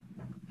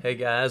Hey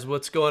guys,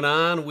 what's going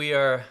on? We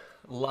are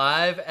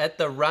live at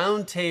the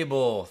round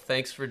table.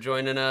 Thanks for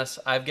joining us.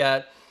 I've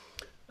got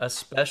a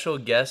special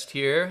guest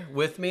here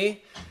with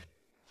me.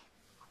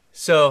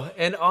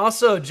 And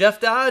also Jeff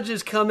Dodge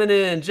is coming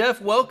in. Jeff,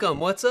 welcome.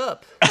 What's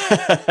up?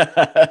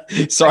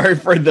 Sorry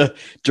for the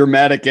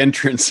dramatic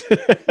entrance.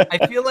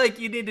 I feel like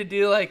you need to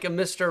do like a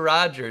Mr.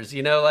 Rogers,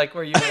 like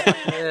where you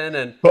walk in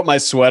and Put my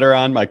sweater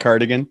on, my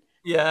cardigan.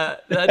 yeah,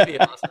 that'd be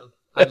awesome.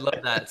 I'd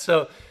love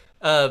that.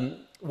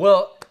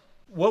 Well,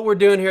 what we're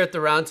doing here at the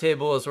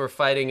roundtable is we're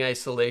fighting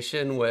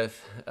isolation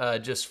with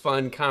just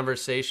fun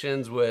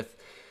conversations with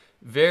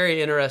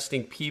very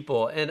interesting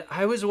people. And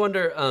I always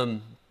wonder,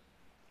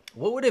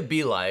 what would it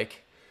be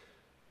like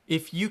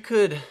if you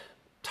could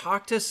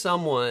talk to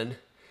someone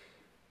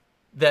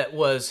that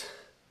was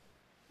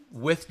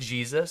with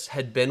Jesus,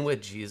 had been with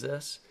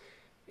Jesus,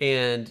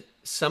 and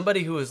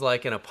somebody who was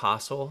like an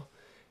apostle,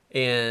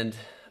 and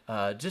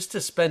just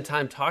to spend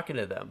time talking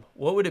to them?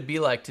 What would it be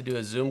like to do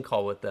a Zoom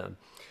call with them?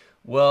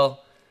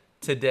 Well,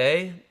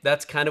 today,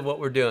 that's kind of what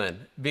we're doing,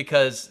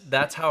 because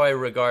that's how I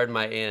regard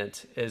my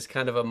aunt, as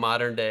kind of a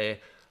modern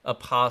day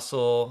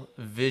apostle,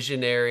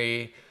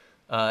 visionary,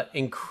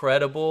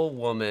 incredible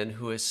woman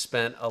who has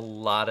spent a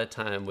lot of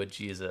time with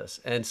Jesus.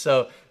 And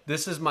so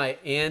this is my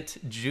Aunt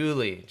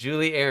Julie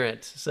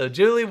Arendt. So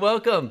Julie,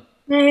 welcome.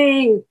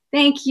 Hey,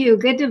 thank you.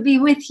 Good to be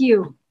with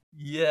you.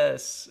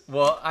 Yes.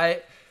 Well,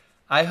 I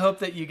hope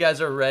that you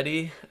guys are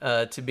ready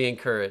to be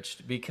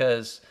encouraged,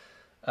 because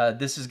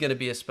this is going to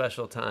be a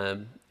special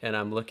time, and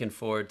I'm looking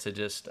forward to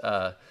just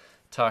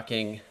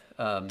talking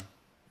and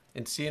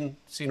seeing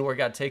where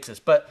God takes us.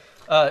 But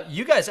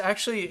you guys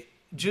actually,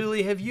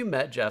 Julie, have you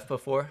met Jeff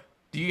before?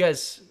 Do you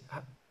guys?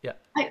 Yeah.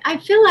 I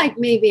feel like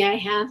maybe I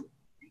have.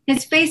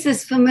 His face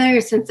is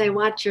familiar since I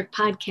watch your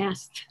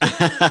podcast.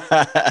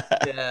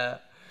 Yeah.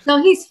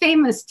 So he's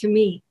famous to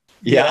me.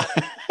 Yeah.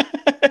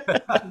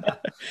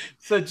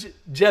 So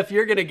Jeff,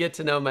 you're going to get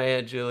to know my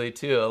Aunt Julie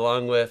too,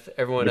 along with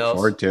everyone Look else.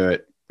 forward to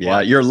it.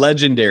 Yeah, you're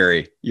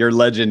legendary. You're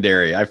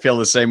legendary. I feel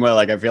the same way.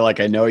 Like I feel like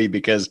I know you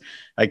because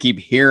I keep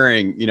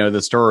hearing,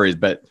 the stories.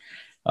 But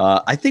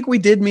I think we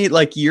did meet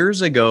like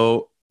years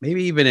ago,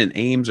 maybe even in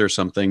Ames or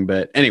something.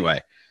 But anyway,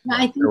 Yeah, I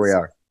think here we so.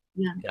 are.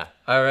 Yeah.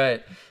 All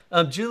right.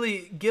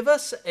 Julie, give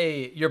us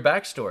your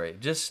backstory.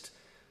 Just,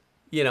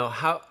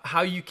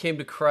 how you came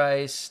to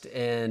Christ,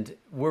 and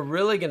we're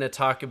really going to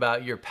talk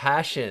about your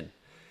passion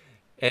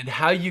and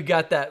how you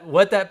got that,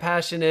 what that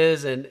passion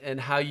is, and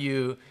how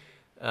you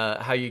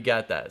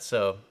got that.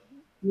 So,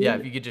 yeah,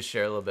 if you could just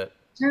share a little bit.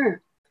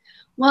 Sure.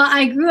 Well,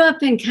 I grew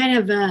up in kind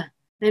of an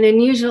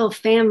unusual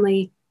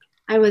family.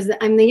 I'm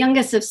the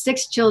youngest of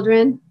 6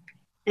 children,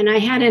 and I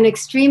had an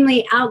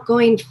extremely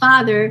outgoing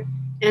father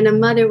and a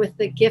mother with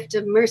the gift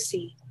of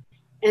mercy.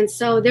 And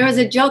so there was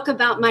a joke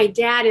about my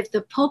dad. If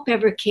the Pope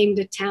ever came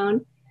to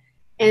town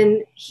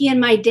and he and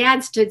my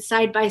dad stood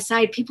side by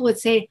side, people would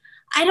say,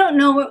 I don't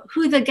know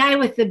who the guy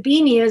with the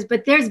beanie is,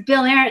 but there's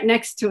Bill Arendt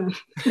next to him.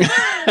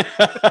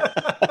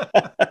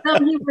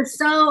 So he was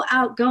so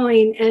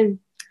outgoing. And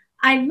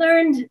I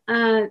learned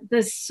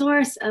the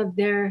source of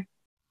their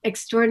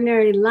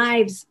extraordinary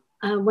lives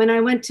when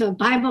I went to a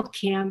Bible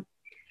camp.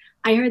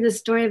 I heard the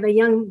story of a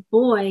young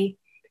boy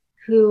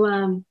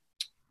who,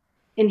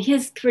 in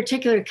his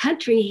particular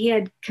country, he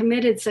had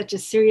committed such a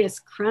serious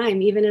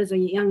crime, even as a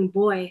young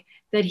boy,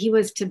 that he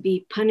was to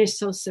be punished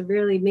so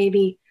severely,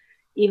 maybe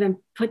even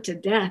put to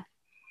death.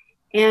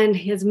 And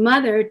his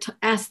mother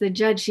asked the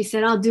judge, she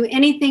said, I'll do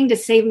anything to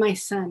save my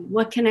son.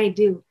 What can I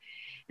do?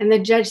 And the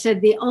judge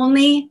said, the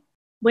only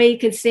way you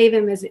could save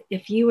him is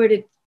if you were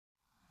to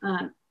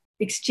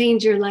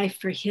exchange your life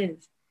for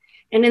his.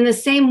 And in the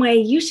same way,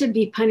 you should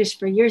be punished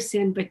for your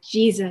sin, but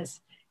Jesus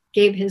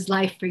gave his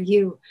life for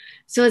you.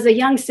 So as a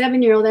young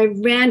 7-year-old, I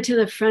ran to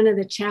the front of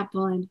the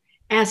chapel and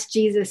asked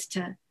Jesus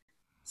to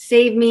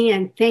save me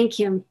and thank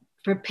him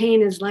for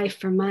paying his life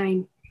for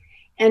mine.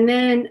 And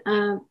then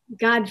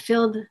God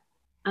filled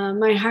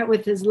my heart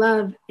with his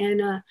love.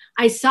 And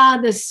I saw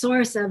the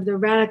source of the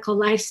radical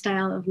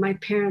lifestyle of my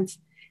parents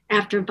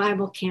after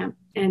Bible camp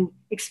and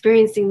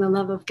experiencing the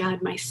love of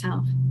God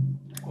myself.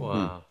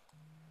 Wow.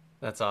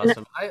 That's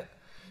awesome.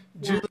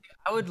 Julie,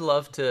 I would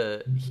love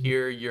to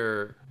hear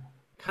your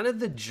kind of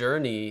the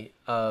journey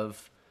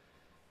of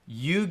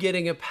you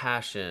getting a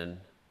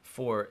passion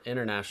for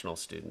international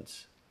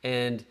students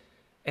and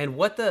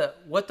what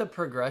the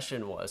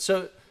progression was.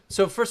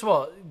 So first of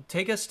all,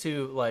 take us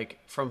to like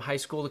from high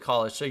school to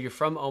college. So you're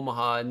from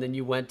Omaha, and then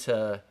you went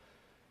to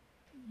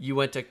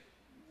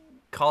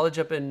college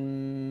up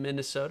in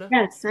Minnesota?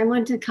 Yes, I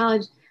went to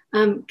college.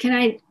 Can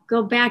I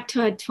go back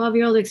to a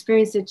 12-year-old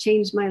experience that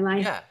changed my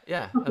life?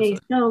 Yeah. Okay, Absolutely.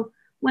 so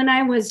when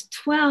I was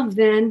 12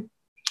 then,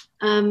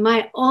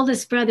 my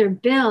oldest brother,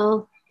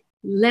 Bill,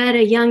 led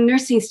a young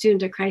nursing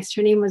student to Christ.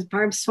 Her name was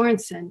Barb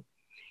Sorensen.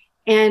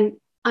 And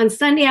on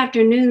Sunday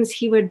afternoons,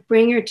 he would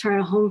bring her to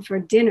our home for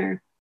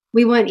dinner.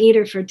 We wouldn't eat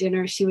her for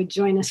dinner. She would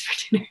join us for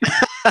dinner.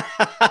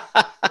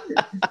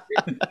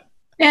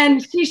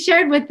 And she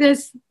shared with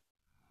this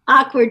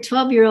awkward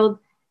 12-year-old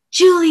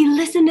Julie,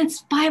 listen to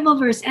this Bible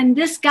verse, and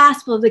this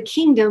gospel of the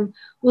kingdom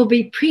will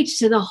be preached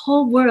to the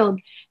whole world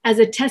as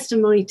a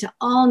testimony to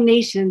all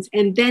nations,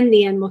 and then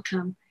the end will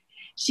come.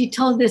 She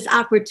told this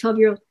awkward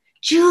 12-year-old,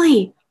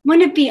 Julie,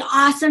 wouldn't it be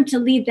awesome to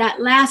lead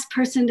that last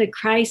person to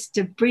Christ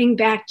to bring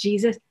back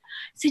Jesus? I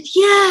said,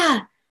 yeah,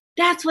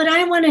 that's what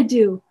I want to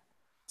do.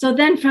 So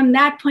then from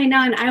that point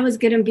on, I was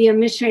going to be a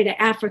missionary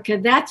to Africa.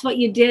 That's what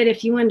you did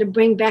if you wanted to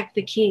bring back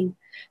the king.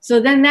 So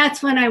then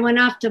that's when I went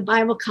off to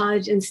Bible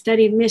college and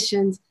studied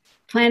missions,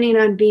 planning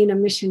on being a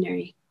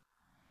missionary.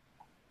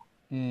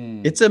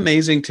 It's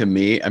amazing to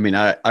me. I mean,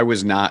 I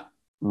was not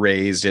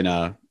raised in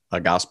a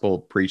gospel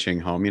preaching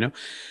home, you know?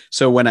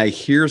 So when I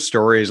hear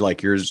stories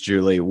like yours,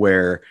 Julie,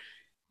 where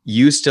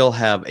you still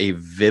have a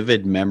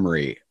vivid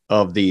memory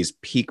of these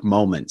peak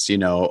moments, you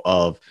know,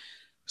 of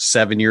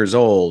 7 years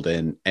old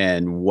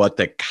and what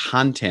the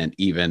content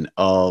even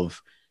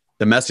of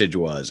the message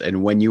was.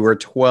 And when you were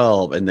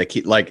 12 and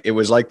it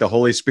was like the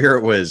Holy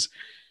Spirit was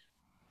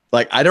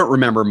like, I don't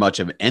remember much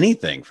of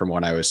anything from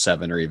when I was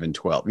 7 or even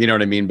 12, you know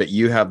what I mean? But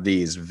you have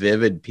these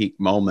vivid peak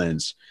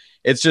moments.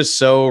 It's just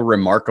so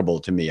remarkable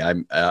to me.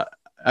 I'm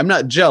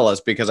not jealous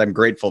because I'm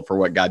grateful for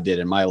what God did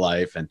in my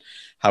life and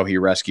how he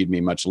rescued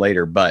me much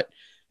later. But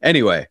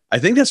anyway, I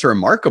think that's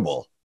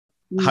remarkable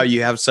how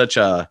you have such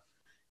a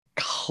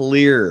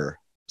clear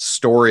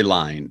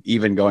storyline,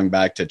 even going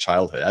back to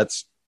childhood.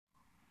 It's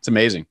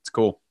amazing. It's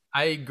cool.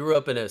 I grew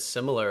up in a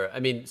similar,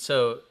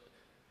 so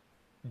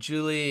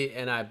Julie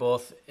and I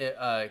both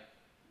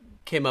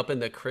came up in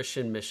the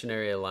Christian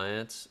Missionary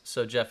Alliance.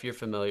 So Jeff, you're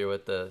familiar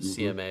with the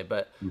CMA,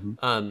 but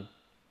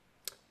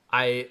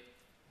I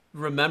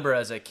remember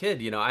as a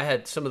kid, you know, I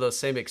had some of those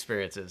same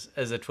experiences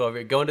as a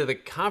 12-year-old going to the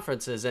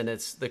conferences, and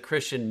it's the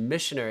Christian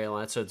Missionary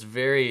Alliance. So it's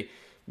very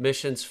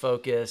missions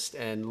focused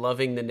and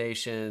loving the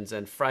nations.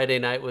 And Friday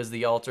night was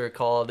the altar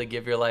call to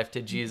give your life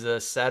to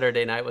Jesus.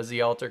 Saturday night was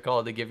the altar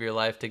call to give your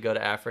life to go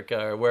to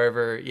Africa or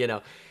wherever, you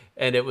know,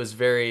 and it was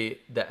very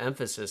the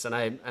emphasis. And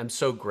I'm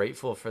so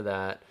grateful for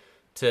that,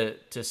 to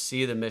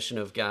see the mission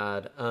of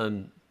God.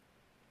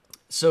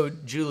 So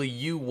Julie,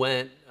 you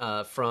went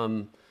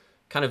from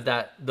kind of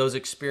those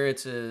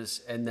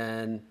experiences, and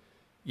then,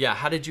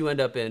 how did you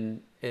end up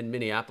in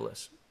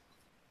Minneapolis?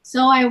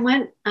 So I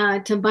went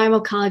to Bible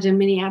college in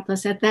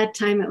Minneapolis. At that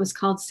time, it was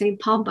called St.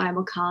 Paul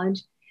Bible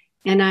College.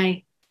 And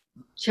I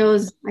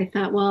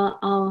thought, well,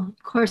 I'll,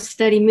 of course,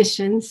 study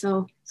missions.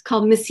 So it's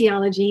called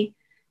missiology.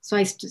 So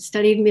I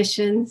studied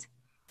missions.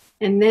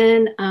 And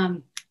then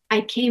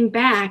I came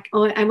back.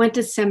 I went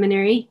to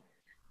seminary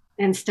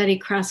and studied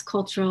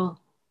cross-cultural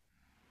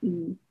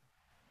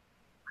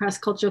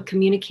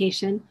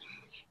communication.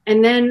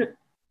 And then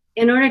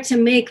in order to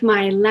make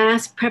my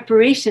last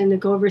preparation to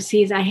go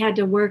overseas, I had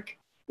to work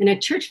in a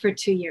church for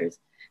 2 years.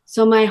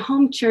 So my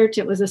home church,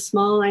 it was a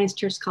small alliance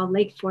church called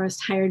Lake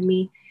Forest, hired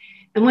me.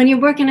 And when you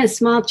work in a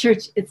small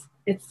church,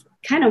 it's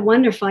kind of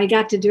wonderful. I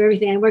got to do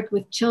everything. I worked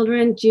with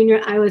children,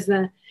 I was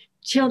the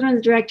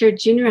children's director,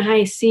 junior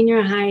high,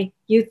 senior high,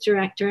 youth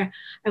director.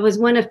 I was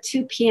one of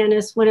 2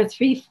 pianists, one of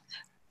 3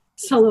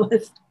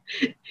 soloists.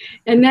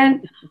 And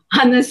then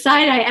on the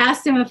side, I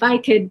asked him if I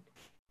could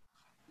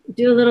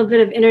do a little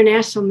bit of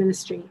international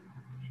ministry.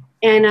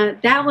 And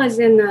that was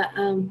and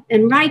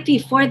right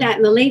before that,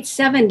 in the late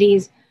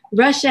 70s,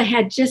 Russia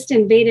had just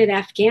invaded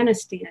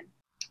Afghanistan.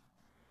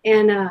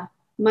 And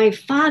my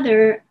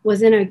father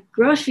was in a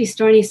grocery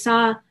store and he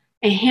saw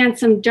a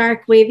handsome,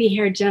 dark,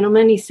 wavy-haired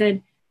gentleman. He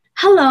said,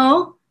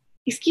 hello,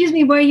 excuse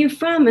me, where are you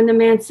from? And the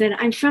man said,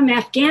 I'm from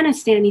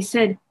Afghanistan. He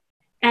said,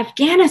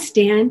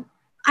 Afghanistan?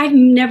 I've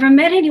never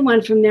met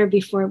anyone from there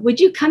before. Would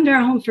you come to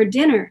our home for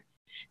dinner?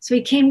 So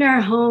he came to our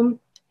home.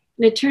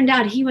 And it turned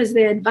out he was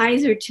the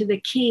advisor to the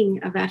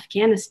king of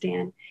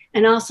Afghanistan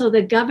and also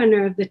the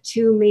governor of the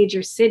 2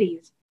 major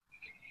cities.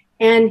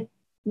 And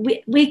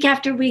week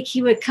after week,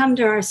 he would come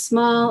to our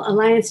small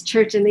alliance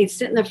church and they'd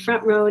sit in the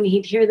front row and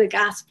he'd hear the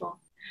gospel.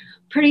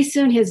 Pretty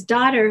soon, his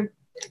daughter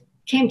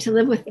came to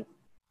live with him.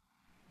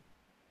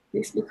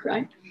 Makes me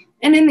cry.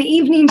 And in the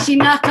evening, she'd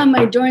knock on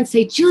my door and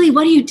say, Julie,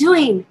 what are you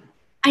doing?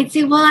 I'd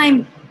say, well,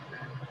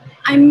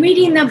 I'm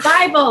reading the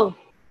Bible.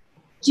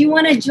 Do you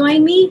want to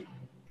join me?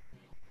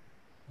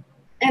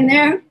 And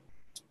there,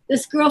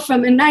 this girl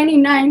from a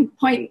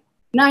 99.9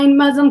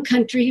 Muslim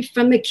country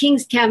from the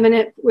king's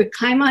cabinet would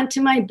climb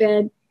onto my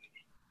bed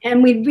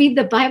and we'd read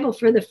the Bible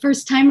for the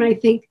first time. And I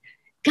think,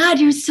 God,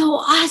 you're so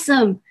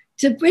awesome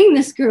to bring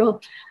this girl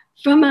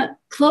from a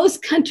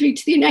closed country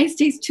to the United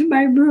States to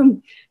my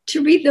room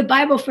to read the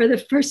Bible for the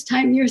first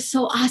time. You're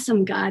so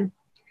awesome, God.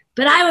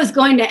 But I was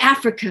going to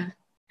Africa.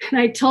 And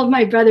I told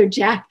my brother,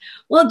 Jack,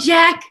 well,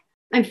 Jack,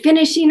 I'm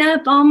finishing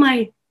up all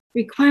my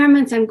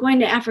requirements. I'm going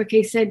to Africa.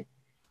 He said,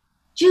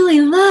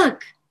 Julie,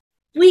 look,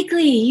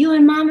 weekly, you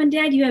and mom and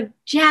dad, you have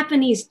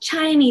Japanese,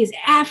 Chinese,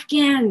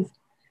 Afghans,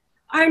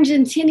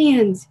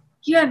 Argentinians.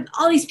 You have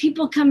all these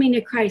people coming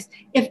to Christ.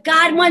 If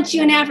God wants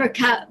you in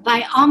Africa,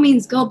 by all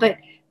means go, but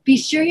be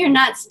sure you're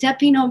not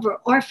stepping over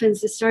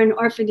orphans to start an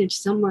orphanage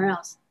somewhere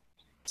else.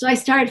 So I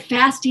started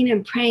fasting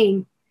and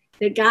praying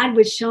that God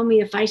would show me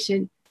if I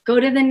should go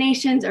to the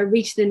nations or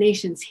reach the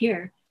nations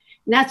here.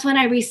 And that's when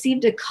I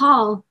received a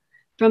call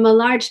from a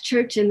large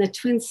church in the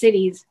Twin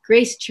Cities,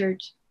 Grace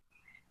Church.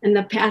 And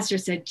the pastor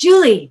said,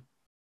 Julie,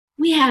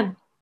 we have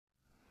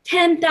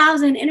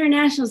 10,000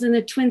 internationals in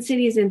the Twin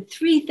Cities and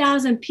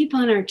 3,000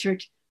 people in our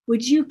church.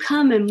 Would you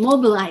come and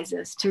mobilize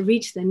us to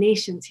reach the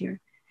nations here?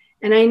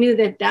 And I knew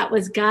that that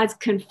was God's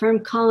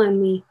confirmed call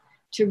on me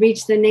to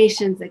reach the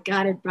nations that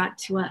God had brought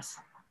to us.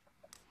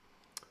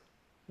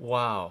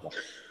 Wow.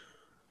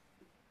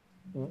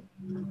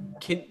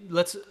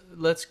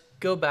 Let's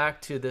go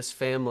back to this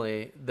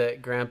family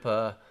that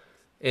Grandpa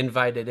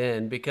invited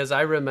in, because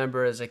I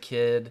remember as a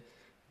kid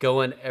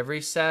going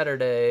every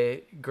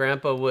Saturday.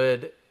 Grandpa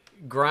would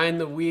grind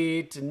the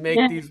wheat and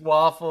make these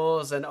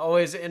waffles, and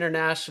always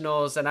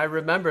internationals. And I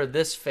remember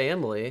this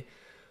family.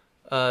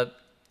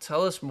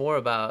 Tell us more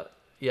about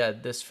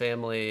this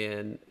family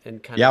and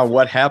kind of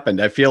what happened.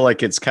 I feel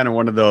like it's kind of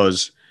one of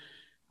those,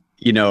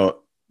 you've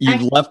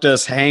left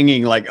us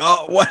hanging like,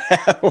 oh, what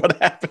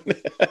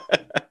happened?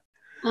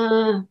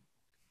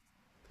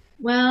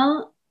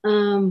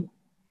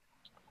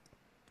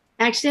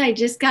 Actually, I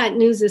just got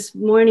news this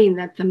morning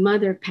that the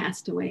mother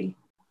passed away.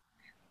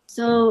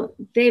 So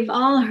they've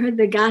all heard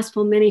the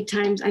gospel many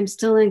times. I'm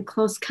still in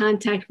close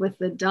contact with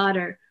the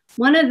daughter.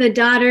 One of the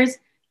daughters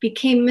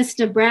became Miss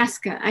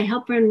Nebraska. I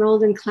helped her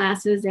enrolled in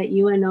classes at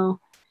UNO.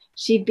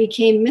 She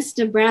became Miss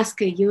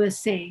Nebraska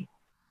USA.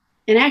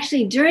 And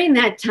actually during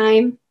that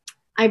time,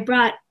 Ed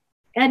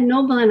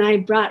Noble and I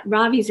brought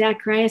Ravi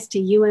Zacharias to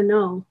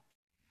UNO.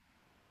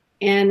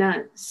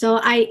 And so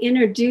I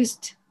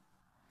introduced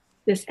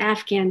this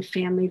Afghan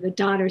family, the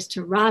daughters,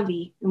 to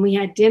Ravi, and we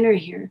had dinner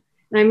here.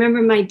 And I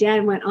remember my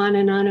dad went on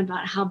and on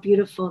about how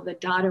beautiful the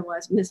daughter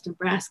was, Miss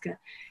Nebraska.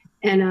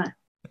 And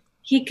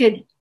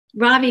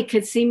Ravi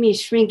could see me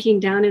shrinking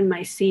down in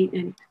my seat.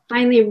 And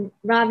finally,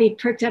 Ravi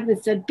perked up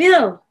and said,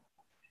 Bill,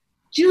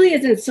 Julie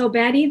isn't so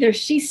bad either.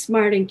 She's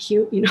smart and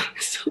cute,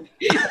 So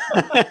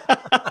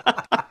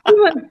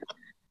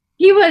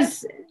he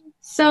was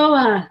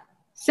so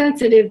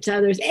sensitive to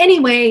others.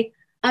 Anyway,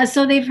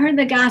 so they've heard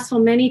the gospel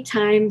many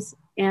times,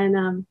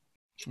 but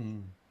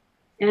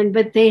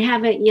they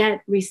haven't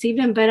yet received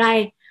him. But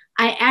I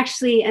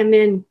actually am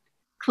in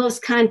close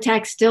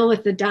contact still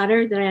with the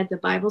daughter that I had the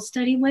Bible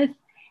study with.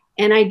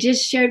 And I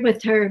just shared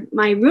with her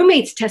my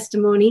roommate's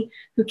testimony,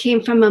 who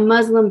came from a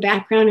Muslim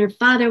background. Her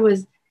father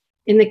was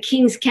in the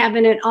king's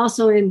cabinet,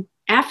 also in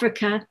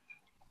Africa.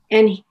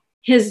 And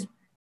his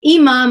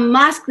imam,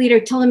 mosque leader,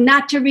 told him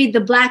not to read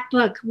the Black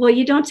Book. Well,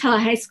 you don't tell a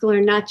high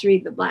schooler not to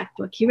read the Black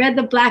Book. He read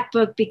the Black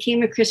Book,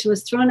 became a Christian,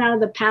 was thrown out of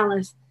the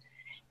palace.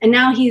 And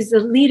now he's the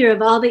leader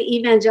of all the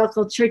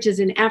evangelical churches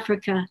in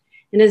Africa.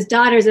 And his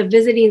daughter's a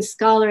visiting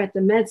scholar at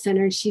the Med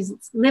Center, and she's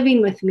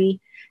living with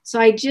me. So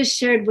I just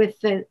shared with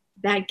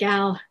that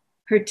gal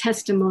her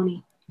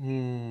testimony.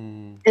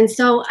 And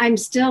so I'm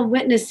still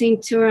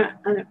witnessing to her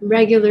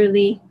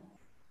regularly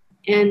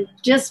and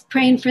just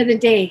praying for the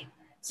day.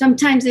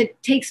 Sometimes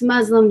it takes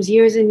Muslims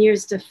years and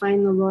years to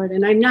find the Lord,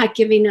 and I'm not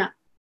giving up.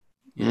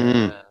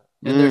 Yeah.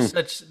 And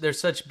they're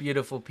such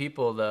beautiful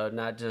people, though,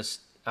 not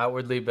just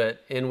outwardly,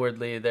 but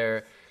inwardly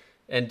there.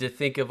 And to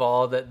think of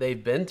all that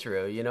they've been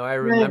through, I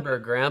remember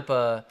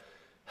Grandpa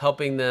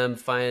helping them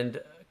find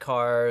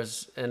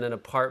cars and an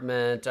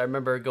apartment. I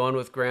remember going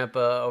with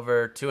Grandpa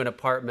over to an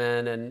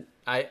apartment, and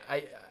I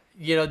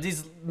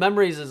these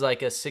memories as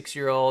like a 5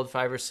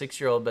 or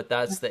 6-year-old, but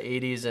that's the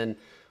 80s and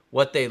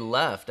what they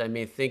left. I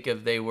mean, think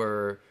of, they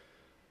were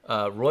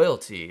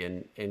royalty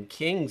and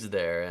kings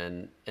there,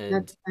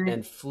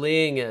 and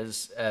fleeing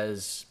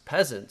as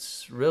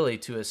peasants, really,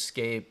 to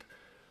escape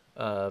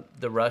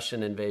the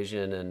Russian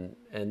invasion,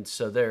 and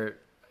so they're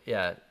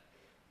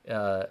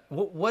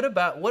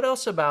what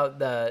else about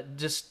that?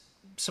 Just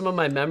some of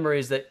my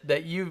memories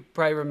that you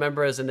probably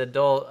remember as an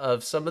adult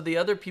of some of the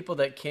other people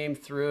that came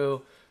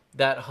through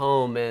that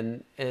home.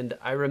 And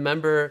I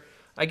remember,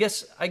 I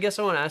guess I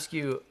want to ask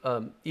you,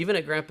 even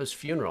at Grandpa's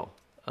funeral,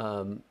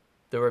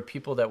 there were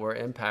people that were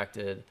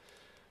impacted,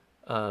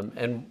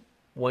 and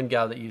one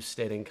gal that you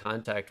stayed in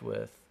contact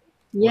with.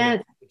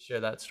 Yes.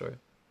 Share that story.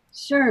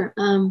 Sure.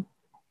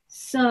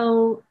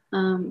 So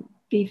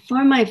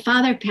before my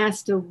father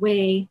passed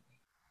away,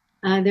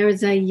 there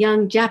was a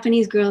young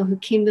Japanese girl who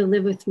came to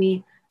live with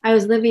me. I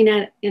was living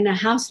in a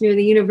house near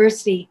the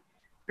university.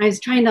 I was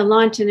trying to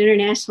launch an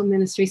international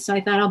ministry, so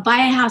I thought I'll buy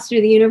a house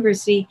near the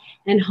university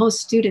and host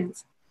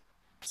students.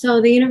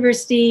 So the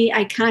university,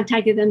 I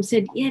contacted them,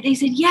 said, they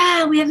said,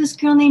 we have this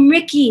girl named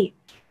Ricky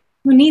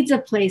who needs a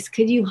place.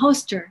 Could you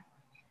host her?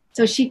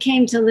 So she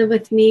came to live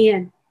with me,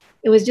 and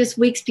it was just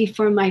weeks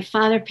before my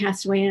father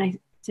passed away. And I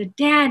said,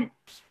 Dad,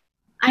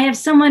 I have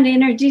someone to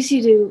introduce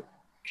you to.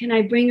 Can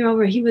I bring her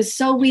over? He was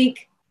so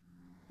weak.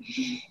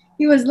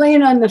 He was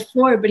laying on the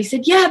floor, but he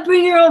said,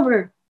 bring her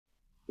over.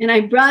 And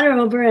I brought her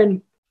over,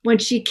 and when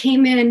she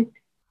came in,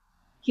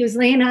 he was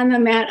laying on the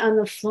mat on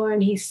the floor,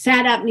 and he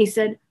sat up and he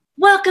said,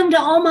 welcome to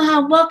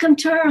Omaha, welcome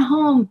to our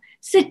home,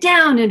 sit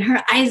down. And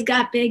her eyes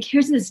got big.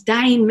 Here's this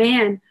dying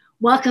man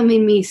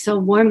welcoming me so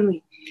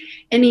warmly.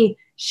 And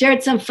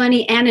shared some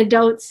funny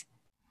anecdotes,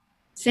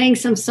 sang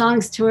some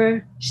songs to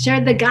her,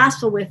 shared the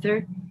gospel with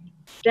her.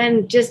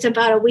 Then just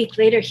about a week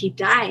later, he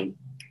died.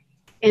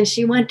 And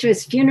she went to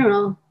his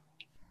funeral.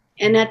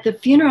 And at the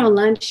funeral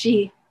lunch,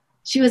 she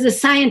was a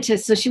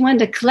scientist, so she wanted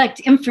to collect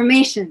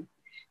information.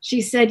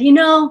 She said, you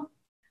know,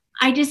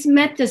 I just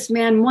met this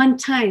man one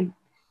time,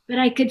 but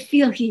I could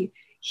feel he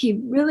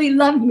really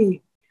loved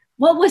me.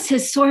 What was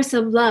his source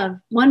of love?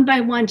 One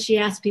by one, she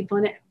asked people,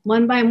 and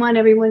one by one,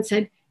 everyone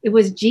said it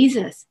was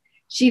Jesus.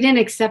 She didn't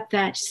accept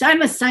that. She said,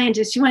 I'm a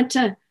scientist. She went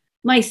to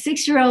my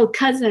 6-year-old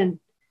cousin.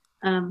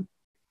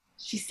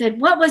 She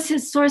said, what was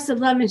his source of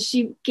love? And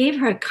she gave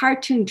her a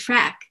cartoon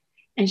track,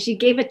 and she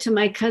gave it to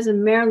my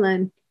cousin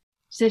Marilyn.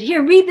 She said,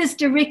 here, read this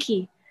to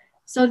Ricky.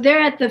 So there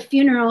at the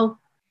funeral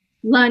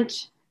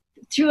lunch,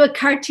 through a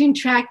cartoon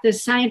track, the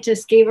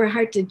scientist gave her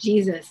heart to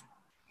Jesus.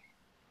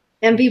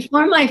 And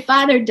before my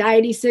father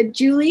died, he said,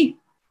 Julie,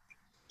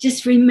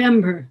 just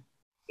remember,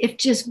 if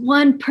just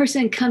one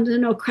person comes to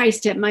know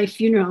Christ at my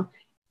funeral,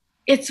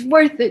 it's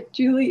worth it,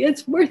 Julie,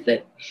 it's worth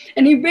it.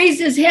 And he raised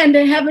his hand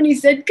to heaven. He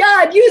said,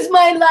 God, use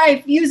my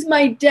life, use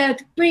my death,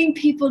 bring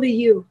people to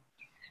you.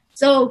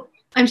 So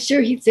I'm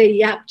sure he'd say,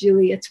 yeah,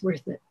 Julie, it's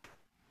worth it.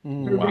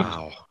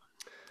 Wow.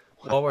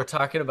 While we're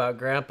talking about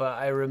Grandpa,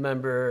 I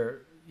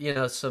remember,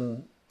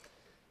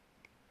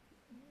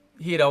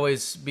 he'd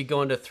always be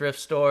going to thrift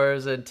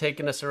stores and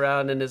taking us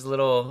around in his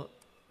little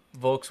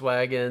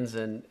Volkswagens.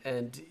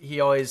 And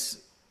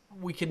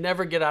we could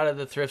never get out of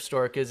the thrift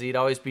store because he'd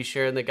always be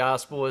sharing the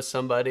gospel with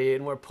somebody,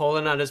 and we're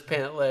pulling on his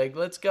pant leg.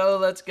 Let's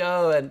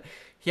go. And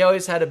he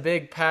always had a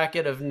big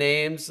packet of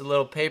names,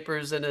 little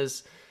papers in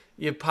his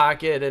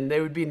pocket, and they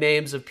would be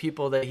names of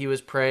people that he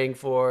was praying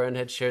for and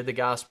had shared the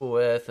gospel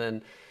with,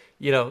 and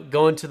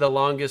going to the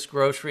longest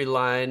grocery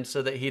line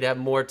so that he'd have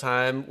more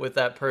time with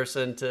that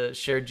person to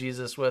share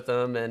Jesus with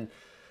them. And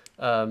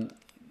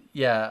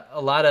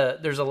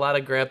there's a lot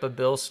of Grandpa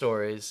Bill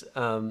stories.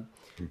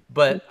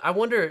 But I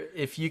wonder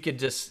if you could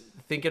just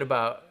thinking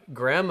about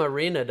Grandma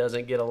Rena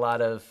doesn't get a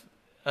lot of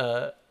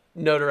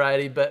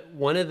notoriety, but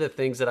one of the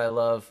things that I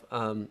love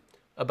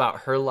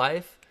about her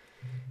life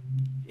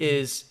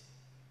is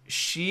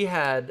she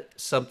had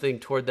something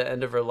toward the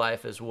end of her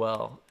life as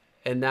well.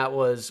 And that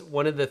was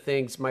one of the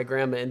things, my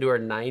grandma into her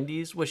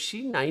 90s. Was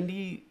she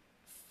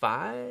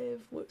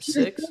 95,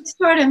 6? Just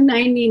sort of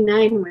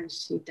 99 when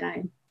she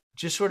died.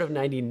 Just sort of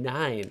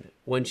 99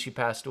 when she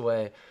passed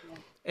away. Yeah.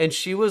 And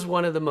she was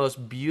one of the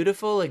most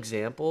beautiful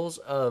examples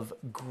of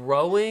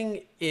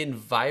growing in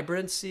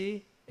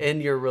vibrancy in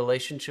your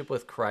relationship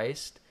with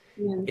Christ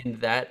in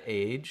that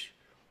age.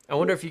 I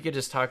wonder if you could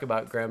just talk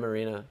about Grandma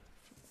Rena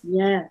for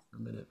a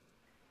minute.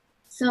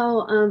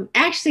 So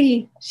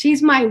actually,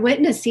 she's my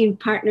witnessing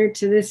partner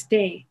to this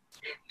day,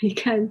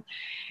 because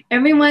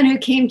everyone who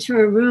came to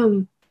her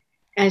room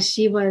as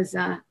she was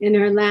in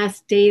her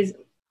last days,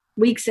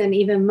 weeks, and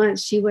even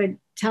months, she would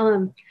tell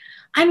them,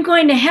 I'm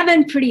going to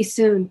heaven pretty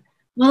soon.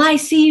 Will I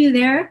see you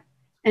there?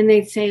 And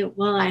they'd say,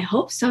 well, I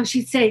hope so.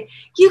 She'd say,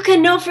 you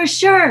can know for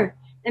sure.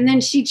 And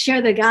then she'd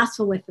share the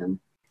gospel with them.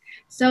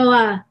 So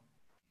a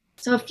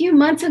few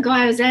months ago,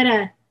 I was at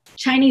a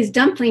Chinese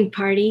dumpling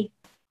party,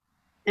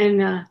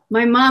 and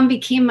my mom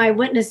became my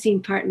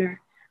witnessing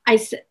partner. I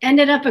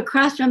ended up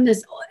across from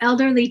this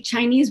elderly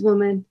Chinese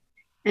woman,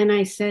 and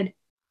I said,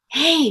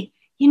 hey,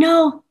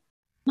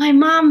 my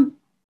mom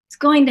is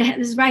going to,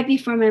 this is right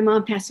before my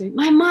mom passed away,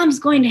 my mom's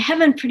going to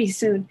heaven pretty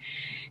soon.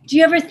 Do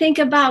you ever think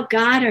about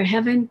God or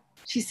heaven?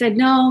 She said,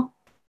 no,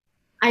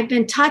 I've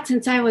been taught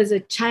since I was a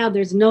child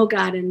there's no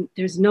God and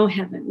there's no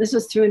heaven. This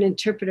was through an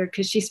interpreter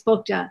because she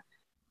spoke a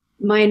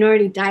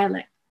minority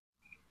dialect.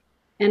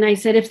 And I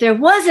said, if there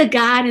was a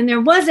God and there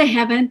was a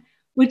heaven,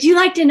 would you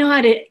like to know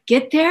how to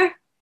get there?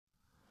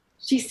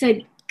 She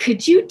said,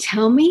 could you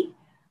tell me?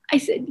 I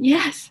said,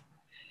 yes.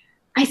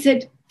 I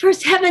said,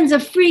 first, heaven's a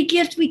free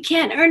gift. We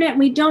can't earn it.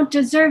 We don't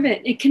deserve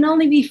it. It can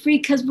only be free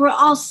because we're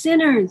all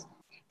sinners.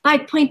 If I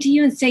point to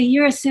you and say,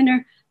 you're a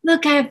sinner,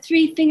 look, I have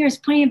 3 fingers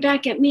pointing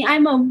back at me.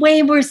 I'm a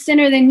way worse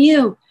sinner than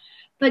you.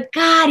 But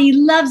God, he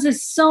loves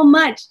us so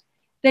much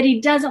that he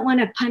doesn't want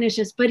to punish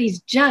us, but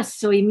he's just,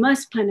 so he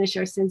must punish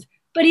our sins.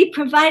 But he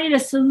provided a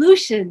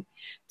solution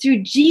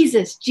through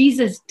Jesus.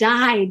 Jesus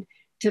died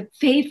to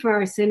pay for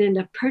our sin and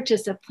to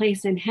purchase a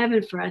place in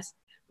heaven for us,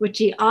 which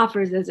he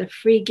offers as a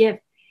free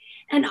gift.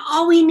 And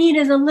all we need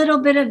is a little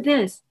bit of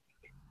this,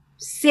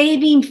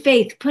 saving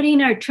faith,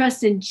 putting our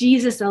trust in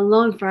Jesus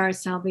alone for our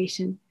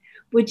salvation.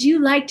 Would you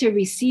like to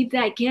receive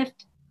that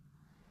gift?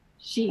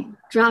 She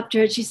dropped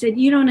her. She said,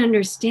 you don't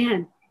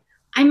understand.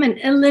 I'm an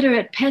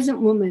illiterate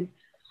peasant woman.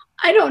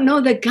 I don't know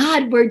the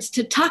God words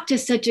to talk to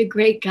such a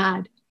great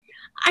God.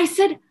 I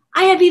said,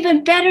 I have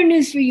even better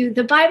news for you.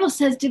 The Bible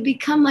says to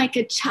become like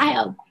a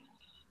child.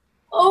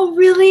 Oh,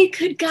 really?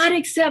 Could God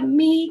accept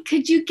me?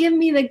 Could you give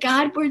me the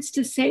God words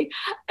to say?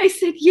 I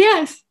said,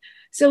 yes.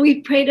 So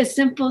we prayed a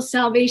simple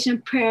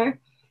salvation prayer.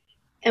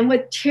 And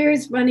with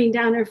tears running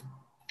down her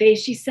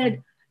face, she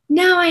said,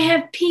 now I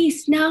have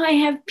peace. Now I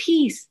have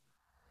peace.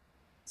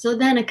 So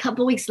then a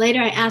couple weeks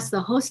later, I asked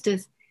the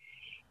hostess,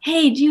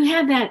 hey, do you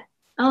have that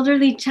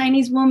elderly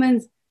Chinese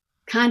woman's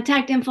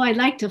contact info. I'd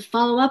like to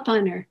follow up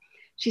on her.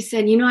 She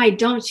said, I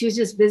don't. She was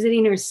just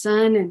visiting her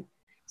son. And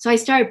so I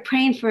started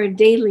praying for her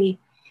daily.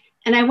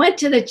 And I went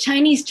to the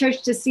Chinese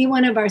church to see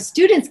one of our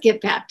students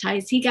get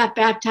baptized. He got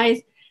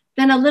baptized.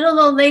 Then a little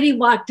old lady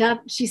walked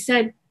up. She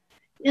said,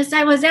 yes,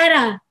 I was at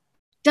a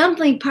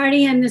dumpling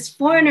party and this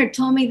foreigner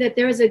told me that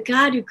there was a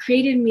God who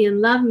created me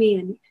and loved me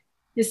and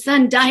his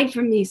son died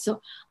for me.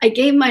 So I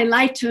gave my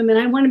life to him and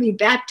I want to be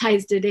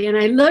baptized today. And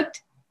I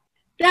looked,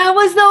 that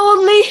was the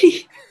old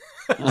lady.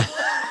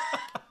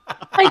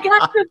 I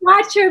got to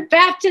watch her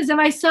baptism.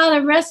 I saw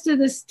the rest of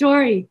the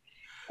story.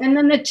 And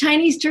then the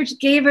Chinese church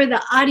gave her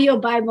the audio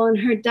Bible in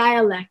her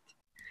dialect.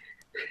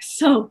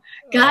 So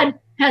God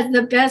has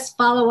the best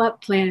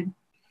follow-up plan.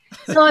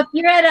 So if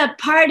you're at a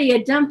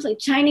party,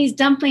 Chinese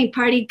dumpling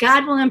party,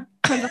 God will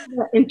provide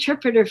an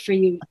interpreter for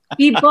you.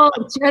 Be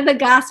bold, share the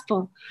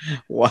gospel.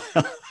 Wow.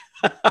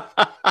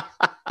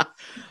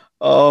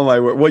 Oh my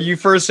word. Well, you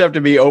first have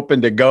to be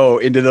open to go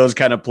into those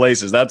kind of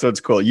places. That's what's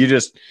cool. You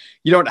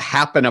don't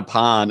happen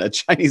upon a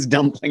Chinese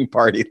dumpling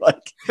party.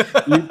 Like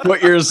you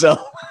put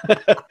yourself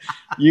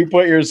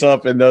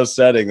in those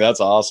settings. That's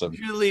awesome.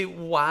 Julie,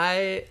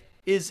 why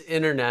is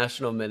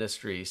international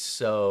ministry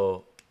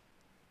so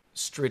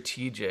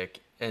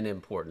strategic and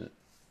important?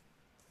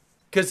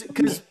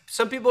 Because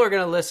some people are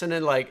going to listen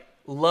and like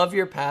love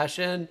your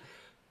passion.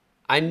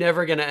 I'm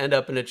never going to end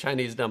up in a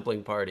Chinese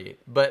dumpling party,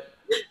 but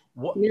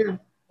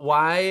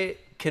why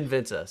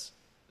convince us?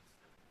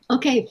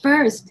 Okay,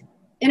 first,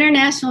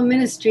 international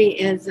ministry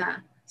is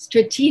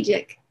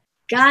strategic.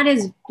 God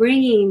is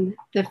bringing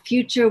the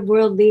future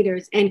world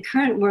leaders and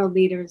current world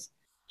leaders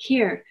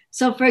here.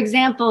 So, for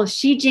example,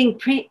 Xi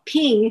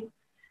Jinping,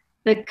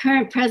 the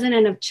current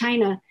president of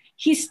China,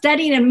 he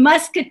studied in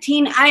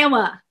Muscatine,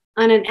 Iowa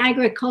on an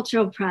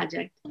agricultural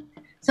project.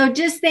 So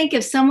just think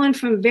if someone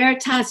from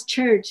Veritas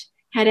Church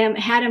had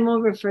him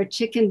over for a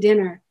chicken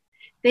dinner,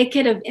 they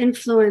could have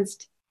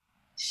influenced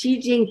Xi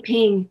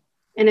Jinping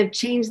and have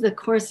changed the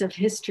course of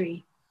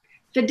history.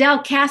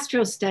 Fidel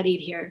Castro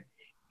studied here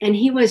and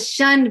he was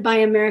shunned by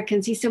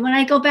Americans. He said, when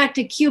I go back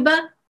to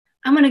Cuba,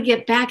 I'm going to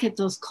get back at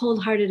those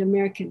cold-hearted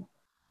Americans.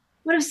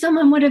 What if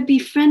someone would have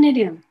befriended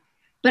him?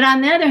 But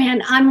on the other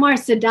hand, Anwar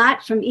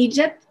Sadat from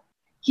Egypt,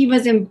 he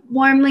was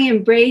warmly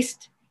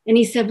embraced. And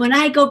he said, when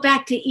I go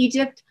back to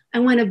Egypt, I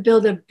want to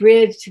build a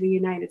bridge to the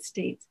United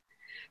States.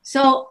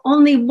 So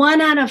only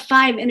 1 out of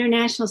 5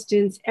 international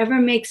students ever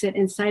makes it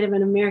inside of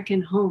an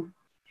American home.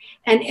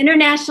 And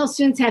international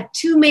students have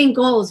 2 main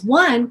goals.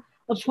 One,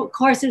 of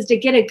course, is to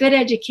get a good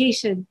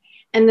education.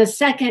 And the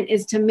second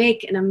is to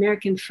make an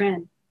American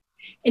friend.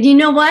 And you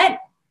know what?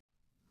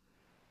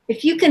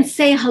 If you can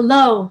say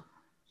hello,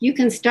 you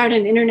can start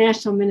an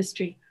international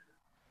ministry.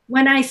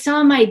 When I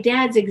saw my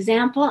dad's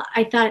example,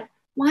 I thought,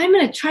 well, I'm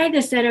going to try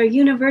this at our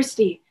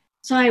university.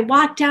 So I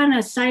walked down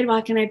a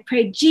sidewalk and I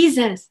prayed,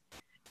 Jesus,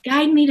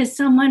 guide me to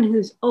someone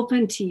who's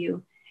open to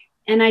you.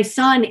 And I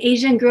saw an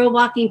Asian girl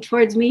walking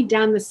towards me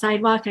down the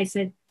sidewalk. I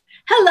said,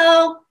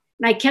 hello.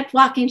 And I kept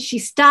walking. She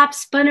stopped,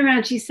 spun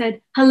around. She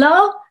said,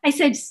 hello? I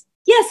said,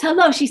 yes,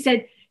 hello. She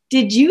said,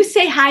 did you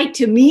say hi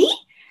to me?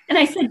 And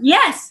I said,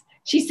 yes.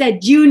 She said,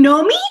 do you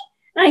know me?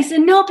 And I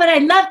said, no, but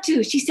I'd love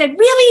to. She said,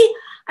 really?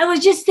 I was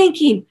just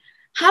thinking,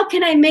 how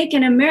can I make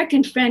an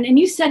American friend? And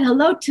you said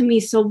hello to me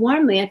so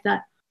warmly. I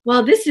thought,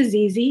 well, this is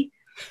easy.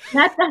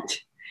 At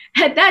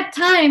that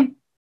time,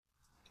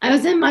 I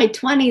was in my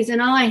 20s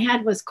and all I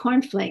had was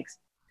cornflakes.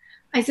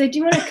 I said, do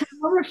you want to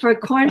come over for a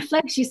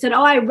cornflake? She said,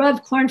 oh, I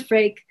love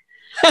cornflake.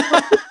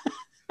 So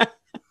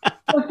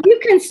if you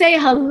can say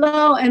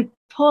hello and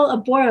pull a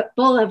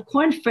bowl of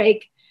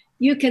cornflake,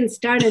 you can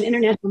start an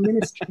international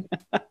ministry.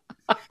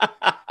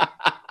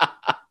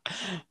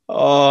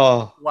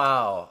 Oh,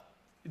 wow.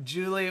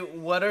 Julie,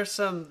 what are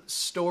some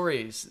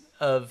stories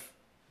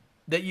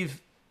that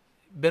you've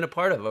been a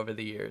part of over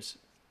the years?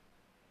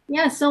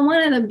 Yeah, so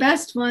one of the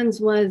best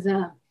ones was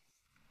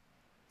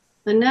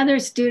another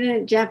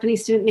student,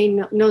 Japanese student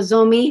named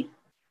Nozomi.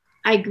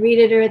 I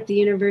greeted her at the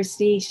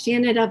university. She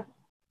ended up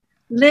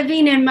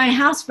living in my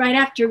house right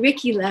after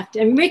Ricky left.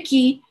 And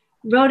Ricky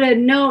wrote a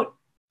note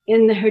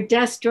in her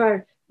desk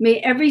drawer, may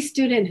every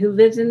student who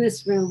lives in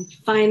this room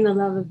find the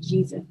love of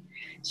Jesus.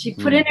 She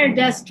put in her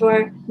desk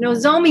drawer.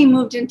 Nozomi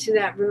moved into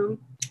that room.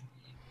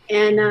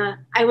 And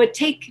I would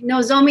take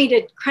Nozomi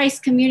to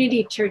Christ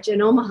Community Church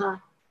in Omaha.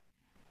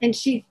 And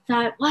she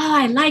thought, wow,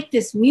 I like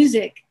this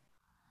music.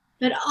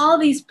 But all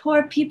these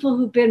poor people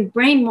who've been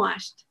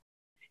brainwashed,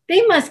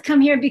 they must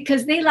come here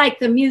because they like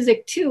the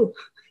music too.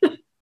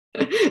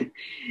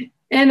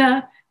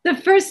 And the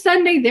first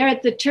Sunday there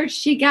at the church,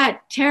 she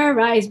got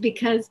terrorized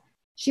because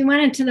she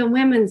went into the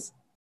women's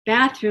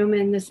bathroom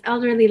and this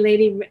elderly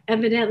lady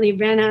evidently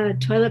ran out of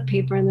toilet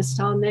paper in the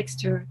stall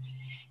next to her.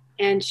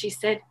 And she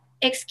said,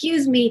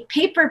 excuse me,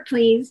 paper,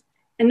 please.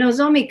 And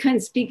Nozomi couldn't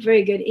speak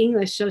very good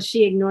English, so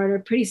she ignored her.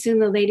 Pretty soon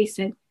the lady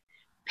said,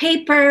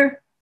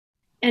 paper.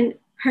 And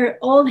her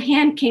old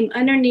hand came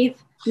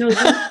underneath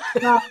Nozomi's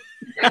bra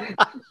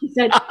She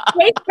said,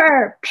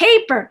 paper,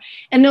 paper.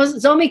 And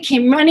Nozomi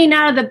came running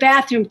out of the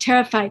bathroom,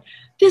 terrified.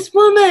 This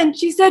woman,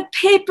 she said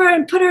paper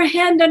and put her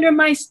hand under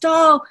my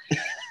stall.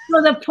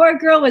 So the poor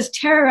girl was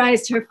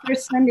terrorized her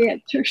first Sunday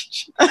at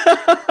church.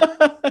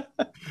 But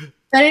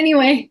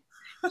anyway,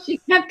 she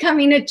kept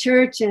coming to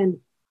church and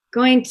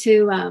coming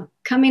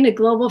to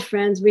Global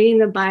Friends, reading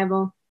the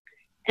Bible.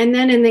 And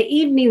then in the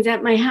evenings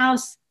at my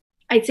house,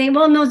 I'd say,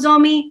 well,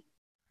 Nozomi,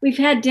 we've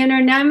had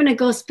dinner. Now I'm going to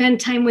go spend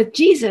time with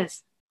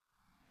Jesus.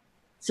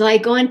 So I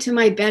go into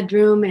my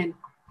bedroom, and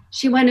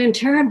she went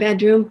into her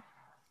bedroom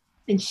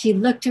and she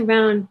looked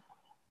around.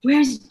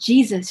 Where's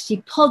Jesus?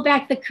 She pulled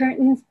back the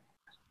curtains,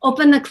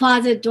 opened the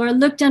closet door,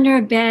 looked under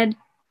her bed.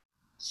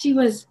 She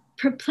was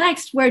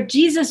perplexed where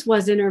Jesus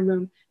was in her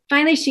room.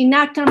 Finally, she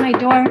knocked on my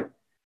door.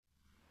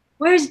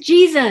 Where's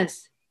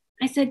Jesus?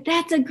 I said,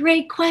 that's a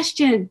great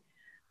question.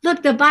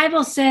 Look, the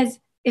Bible says,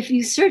 if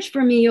you search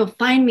for me, you'll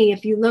find me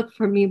if you look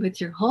for me with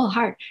your whole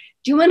heart.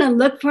 Do you want to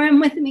look for him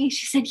with me?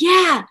 She said,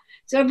 yeah.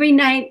 So every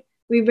night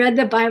we read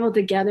the Bible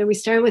together. We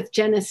started with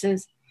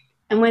Genesis.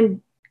 And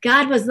when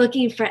God was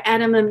looking for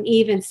Adam and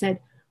Eve and said,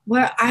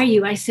 where are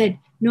you? I said,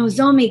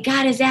 Nozomi,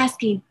 God is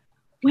asking,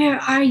 where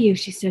are you?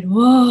 She said,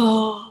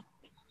 whoa.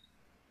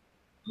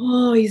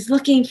 Oh, he's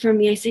looking for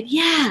me. I said,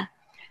 yeah.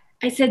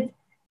 I said,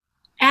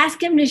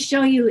 ask him to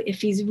show you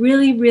if he's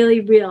really, really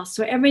real.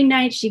 So every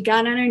night she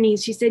got on her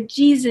knees. She said,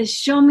 Jesus,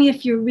 show me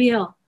if you're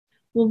real.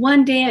 Well,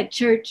 one day at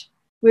church,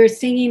 we were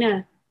singing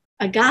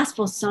a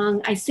gospel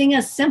song. I sing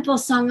a simple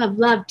song of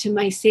love to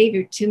my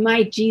Savior, to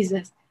my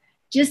Jesus.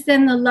 Just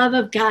then the love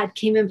of God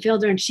came and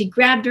filled her, and she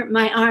grabbed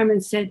my arm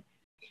and said,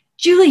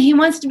 Julie, he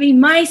wants to be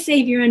my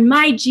Savior and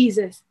my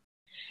Jesus.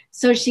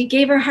 So she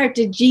gave her heart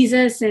to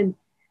Jesus, and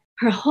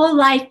her whole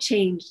life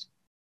changed.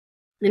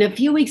 And a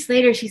few weeks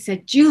later, she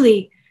said,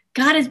 Julie,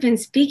 God has been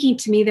speaking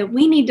to me that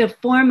we need to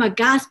form a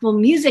gospel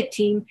music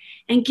team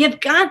and give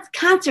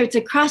concerts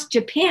across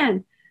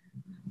Japan.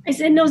 I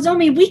said,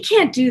 Nozomi, we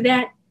can't do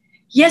that.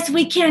 Yes,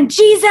 we can.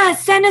 Jesus,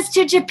 send us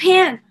to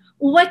Japan.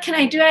 Well, what can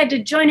I do? I had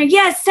to join her.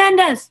 Yes, send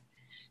us.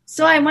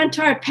 So I went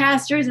to our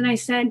pastors and I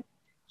said,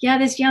 yeah,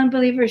 this young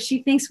believer,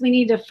 she thinks we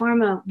need to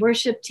form a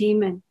worship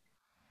team and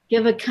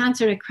give a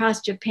concert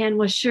across Japan.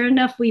 Well, sure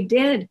enough, we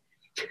did.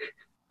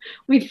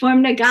 We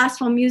formed a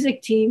gospel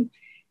music team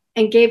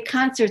and gave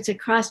concerts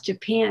across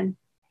Japan.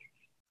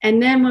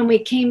 And then when we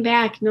came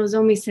back,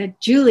 Nozomi said,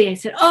 Julie, I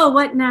said, oh,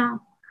 what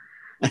now?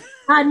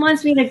 God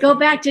wants me to go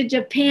back to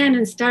Japan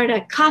and start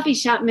a coffee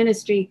shop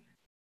ministry.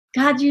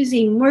 God's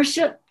using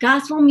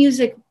gospel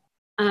music,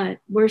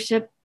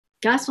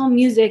 gospel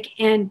music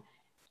and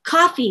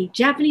coffee.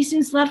 Japanese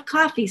students love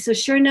coffee. So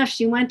sure enough,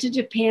 she went to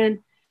Japan,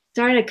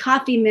 started a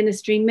coffee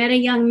ministry, met a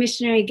young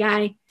missionary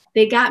guy.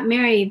 They got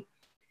married.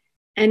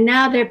 And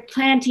now they're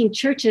planting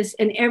churches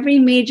in every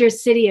major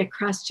city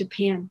across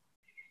Japan.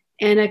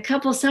 And a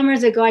couple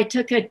summers ago, I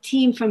took a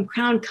team from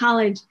Crown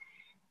College,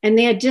 and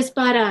they had just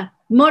bought a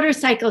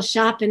motorcycle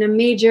shop in a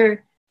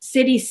major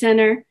city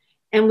center,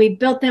 and we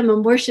built them a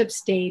worship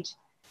stage.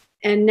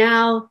 And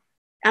now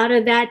out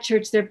of that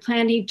church, they're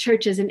planting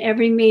churches in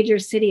every major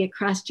city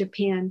across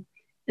Japan.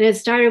 And it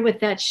started with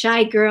that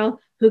shy girl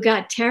who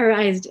got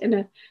terrorized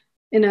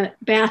in a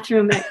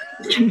bathroom at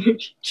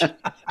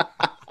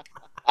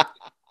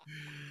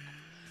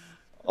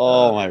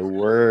Oh, my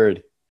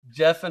word.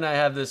 Jeff and I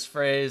have this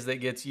phrase that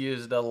gets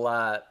used a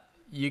lot.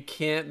 You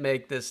can't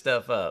make this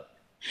stuff up.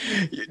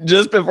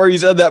 Just before you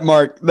said that,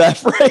 Mark, that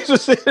phrase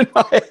was in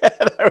my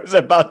head. I was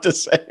about to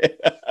say it.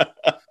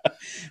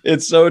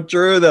 It's so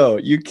true, though.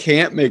 You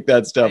can't make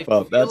that stuff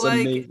up. That's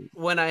like amazing.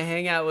 When I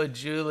hang out with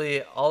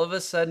Julie, all of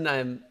a sudden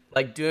I'm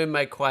like doing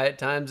my quiet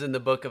times in the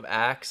book of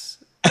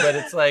Acts, but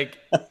it's like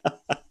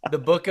the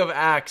book of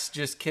Acts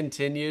just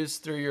continues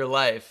through your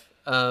life.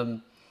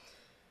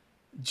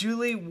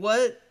 Julie,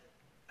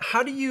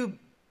 how do you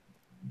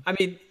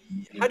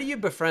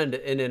befriend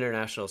an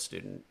international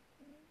student?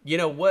 You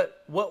know,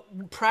 what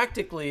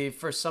practically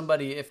for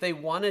somebody, if they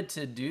wanted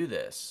to do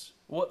this,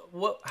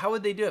 how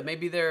would they do it?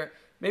 Maybe they're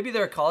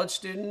a college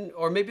student,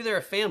 or maybe they're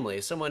a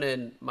family, someone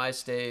in my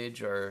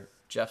stage or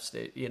Jeff's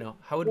stage, you know,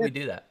 how would we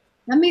do that?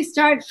 Let me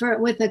start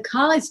with a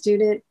college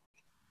student.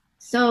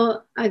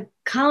 So a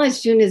college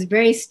student is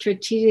very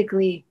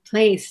strategically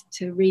placed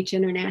to reach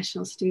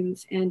international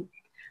students. And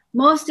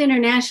most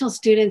international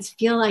students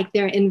feel like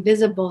they're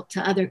invisible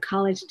to other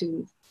college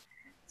students.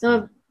 So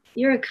if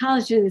you're a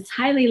college student, it's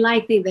highly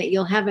likely that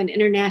you'll have an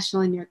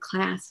international in your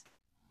class.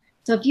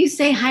 So if you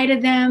say hi to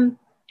them,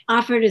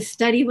 offer to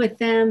study with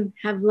them,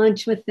 have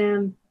lunch with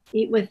them,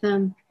 eat with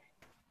them,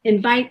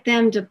 invite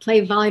them to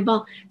play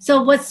volleyball.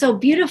 So what's so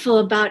beautiful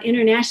about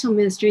international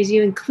ministries,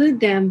 you include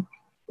them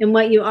in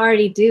what you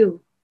already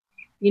do,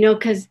 you know,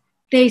 because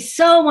they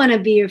so want to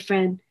be your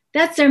friend.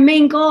 That's their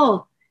main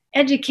goal.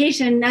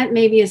 Education, that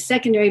may be a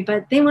secondary,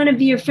 but they want to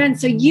be your friend.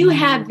 So you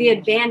have the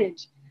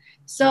advantage.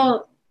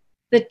 So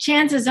the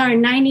chances are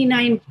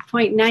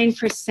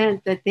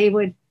 99.9% that they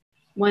would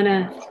want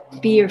to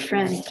be your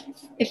friend.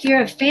 If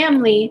you're a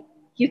family,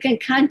 you can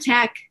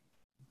contact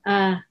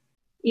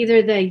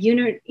either the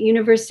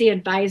university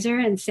advisor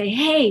and say,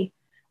 hey,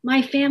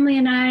 my family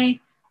and I,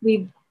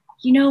 we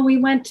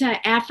went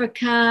to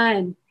Africa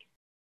and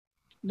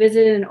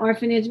visited an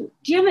orphanage. Do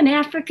you have an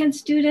African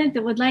student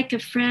that would like a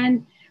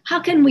friend? How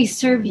can we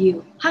serve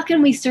you? How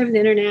can we serve the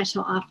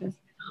international office?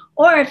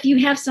 Or if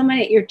you have someone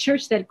at your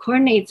church that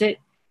coordinates it,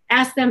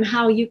 ask them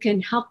how you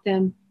can help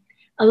them.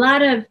 A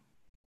lot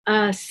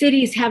of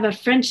cities have a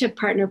friendship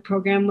partner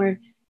program where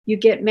you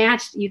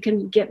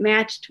can get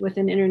matched with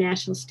an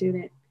international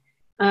student.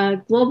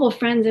 Global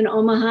Friends in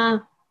Omaha,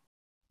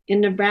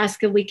 in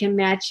Nebraska, we can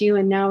match you.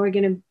 And now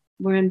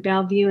we're in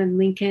Bellevue and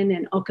Lincoln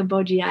and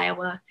Okoboji,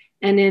 Iowa.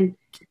 And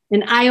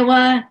in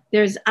Iowa,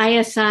 there's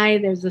ISI,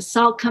 there's the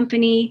Salt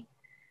Company.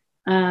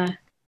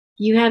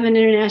 You have an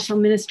international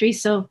ministry,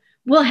 so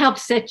we'll help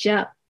set you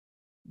up.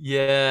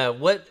 Yeah.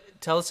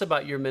 Tell us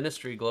about your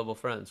ministry, Global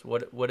Friends.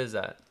 What is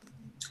that?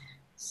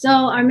 So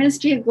our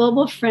ministry of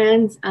Global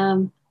Friends,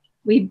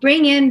 we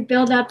bring in,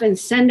 build up, and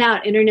send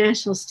out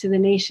internationals to the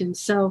nation.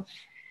 So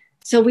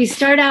we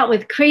start out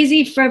with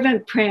crazy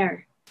fervent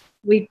prayer.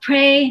 We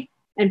pray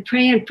and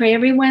pray and pray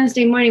every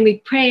Wednesday morning. We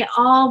pray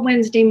all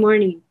Wednesday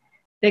morning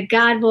that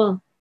God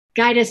will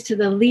guide us to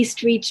the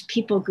least reached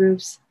people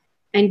groups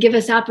and give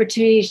us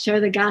opportunity to share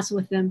the gospel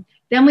with them.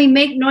 Then we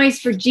make noise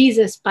for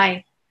Jesus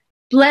by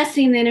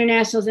blessing the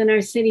internationals in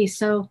our city.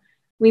 So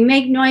we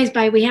make noise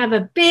we have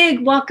a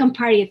big welcome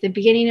party at the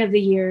beginning of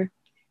the year.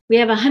 We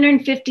have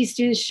 150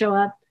 students show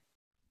up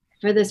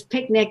for this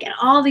picnic, and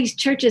all these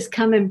churches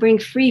come and bring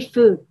free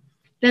food.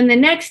 Then the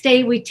next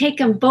day, we take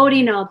them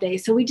boating all day.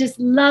 So we just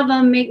love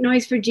them, make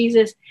noise for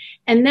Jesus.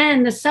 And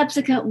then the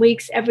subsequent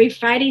weeks, every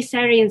Friday,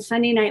 Saturday, and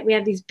Sunday night, we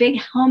have these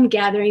big home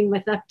gathering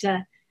with up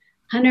to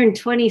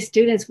 120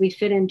 students we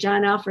fit in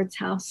John Alford's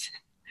house.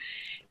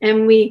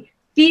 And we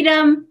feed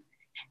them,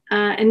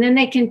 and then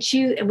they can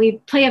choose. We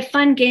play a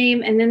fun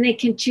game, and then they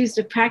can choose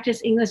to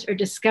practice English or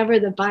discover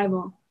the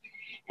Bible.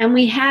 And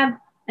we have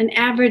an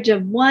average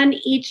of one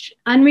each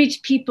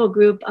unreached people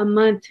group a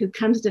month who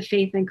comes to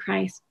faith in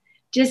Christ.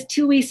 Just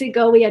 2 weeks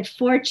ago, we had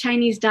 4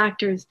 Chinese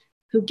doctors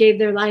who gave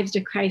their lives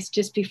to Christ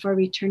just before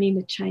returning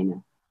to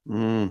China.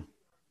 Mm.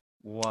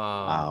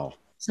 Wow.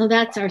 So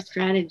that's our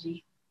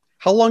strategy.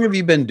 How long have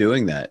you been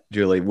doing that,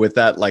 Julie, with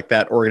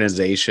that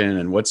organization,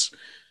 and what's?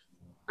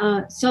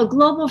 So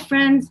Global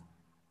Friends,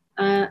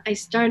 I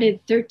started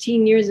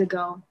 13 years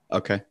ago.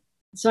 Okay.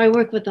 So I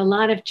work with a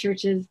lot of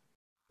churches,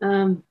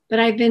 but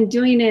I've been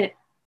doing it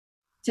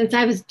since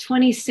I was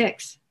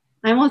 26.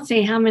 I won't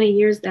say how many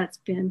years that's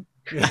been.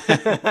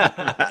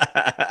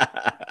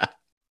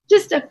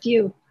 Just a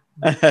few.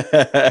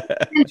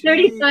 And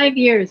 35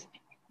 years.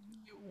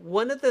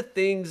 One of the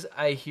things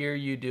I hear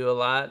you do a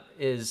lot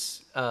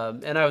is,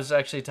 and I was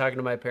actually talking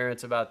to my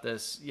parents about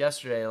this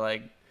yesterday,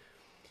 like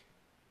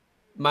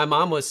my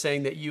mom was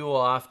saying that you will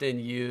often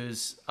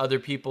use other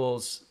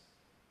people's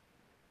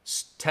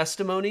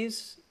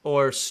testimonies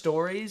or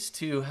stories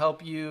to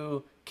help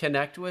you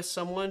connect with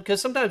someone.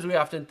 Because sometimes we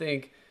often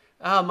think,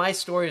 oh, my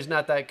story is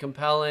not that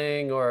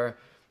compelling, or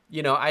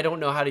I don't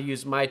know how to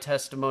use my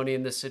testimony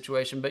in this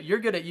situation, but you're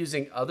good at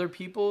using other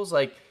people's,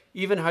 like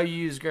even how you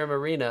use Grandma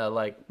Rena,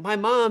 like my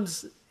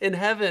mom's in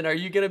heaven. Are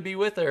you going to be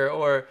with her?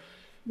 Or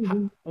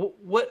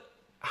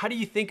how do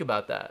you think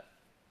about that?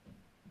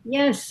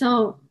 Yes.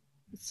 So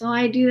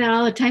I do that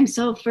all the time.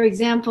 So for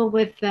example,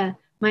 with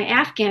my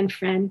Afghan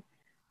friend,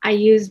 I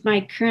use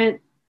my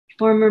current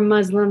former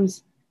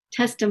Muslim's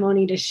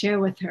testimony to share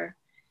with her.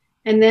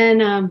 And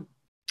then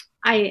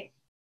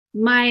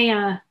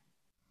my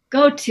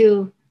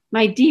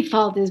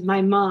default is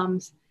my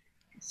mom's.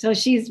 So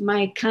she's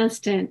my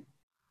constant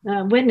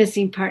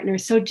witnessing partner.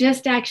 So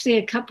just actually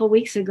a couple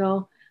weeks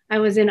ago, I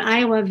was in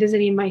Iowa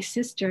visiting my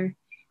sister,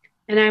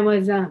 and I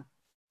was,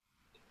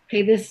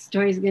 okay, this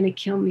story is going to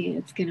kill me.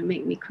 It's going to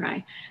make me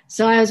cry.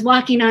 So I was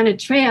walking on a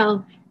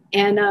trail,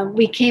 and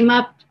we came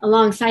up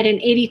alongside an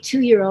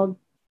 82-year-old.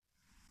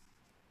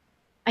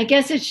 I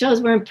guess it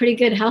shows we're in pretty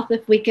good health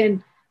if we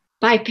can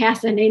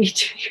bypass an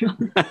 82-year-old.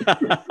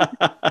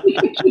 We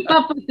can keep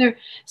up with her.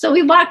 So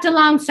we walked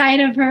alongside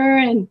of her,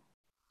 and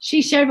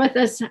she shared with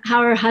us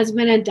how her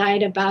husband had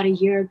died about a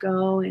year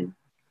ago, and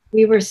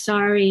we were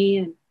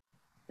sorry.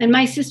 And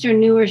my sister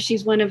knew her.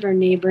 She's one of her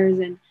neighbors.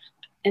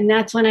 And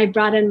that's when I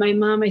brought in my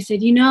mom. I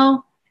said,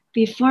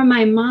 before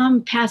my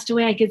mom passed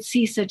away, I could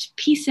see such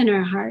peace in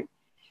her heart.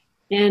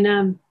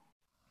 And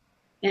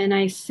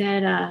I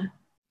said,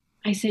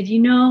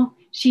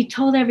 she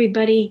told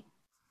everybody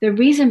the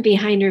reason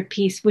behind her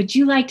peace. Would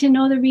you like to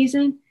know the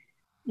reason?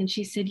 And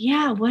she said,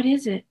 yeah, what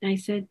is it? And I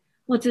said,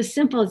 well, it's as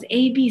simple as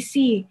A, B,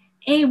 C.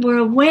 A, we're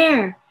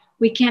aware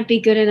we can't be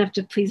good enough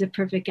to please a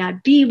perfect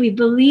God. B, we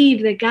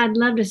believe that God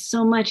loved us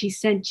so much, he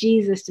sent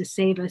Jesus to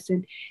save us.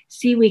 And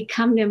C, we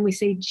come to him, we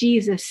say,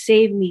 Jesus,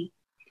 save me.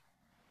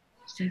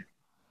 She said,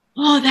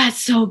 oh,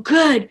 that's so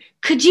good.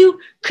 Could you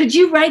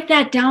write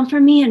that down for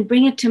me and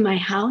bring it to my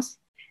house?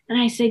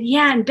 And I said,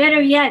 yeah, and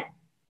better yet,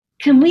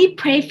 can we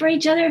pray for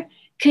each other?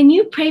 Can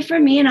you pray for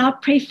me and I'll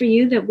pray for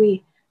you that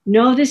we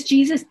know this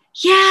Jesus?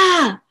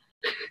 Yeah.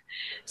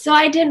 So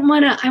I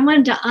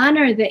wanted to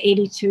honor the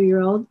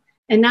 82-year-old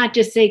and not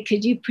just say,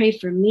 could you pray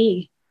for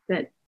me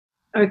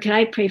or could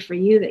I pray for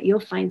you that you'll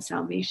find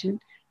salvation?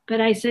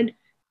 But I said,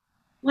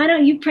 why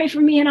don't you pray for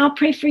me and I'll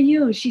pray for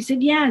you? She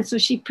said, yeah. And so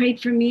she prayed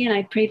for me and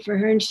I prayed for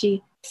her and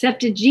she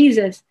accepted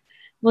Jesus.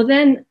 Well,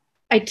 then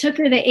I took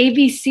her the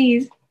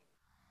ABCs.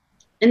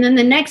 And then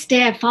the next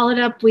day I followed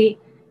up. We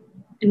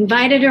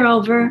invited her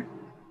over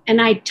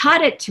and I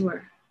taught it to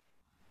her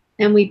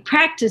and we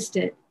practiced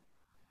it.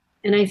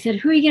 And I said,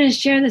 who are you going to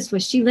share this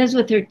with? She lives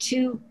with her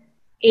 2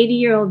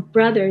 80-year-old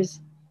brothers.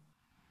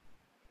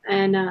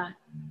 And I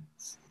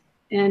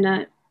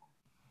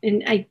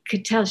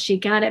could tell she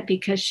got it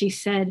because she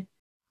said,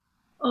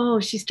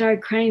 she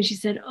started crying. She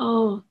said,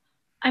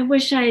 I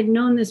wish I had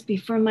known this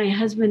before my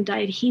husband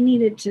died. He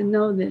needed to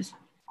know this,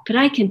 but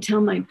I can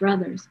tell my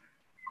brothers.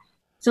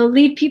 So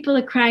lead people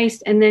to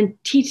Christ and then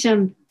teach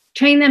them,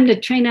 train them to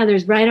train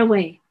others right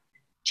away.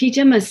 Teach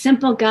them a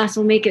simple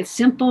gospel, make it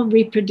simple,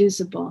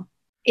 reproducible.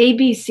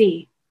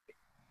 ABC.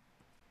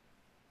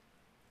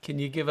 Can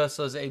you give us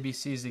those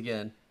ABCs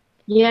again?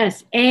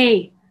 Yes.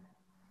 A,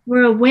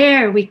 we're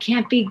aware we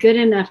can't be good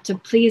enough to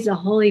please a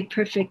holy,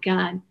 perfect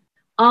God.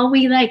 All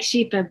we like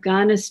sheep have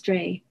gone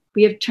astray.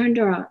 We have turned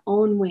to our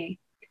own way.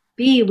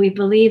 B, we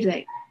believe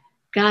that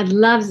God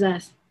loves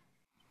us.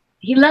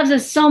 He loves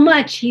us so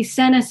much, he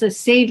sent us a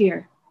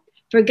Savior.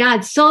 For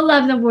God so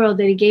loved the world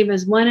that he gave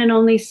his one and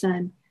only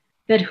Son,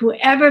 that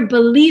whoever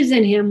believes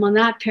in him will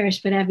not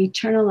perish but have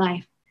eternal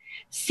life.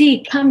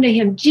 C, come to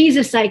him.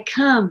 Jesus, I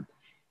come.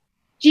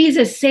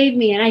 Jesus, save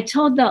me. And I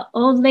told the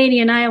old lady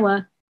in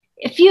Iowa,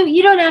 if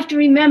you don't have to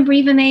remember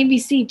even the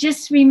ABC,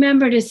 just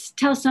remember to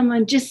tell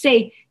someone, just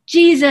say,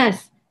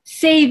 Jesus,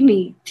 save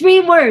me.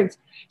 3 words.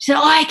 She said,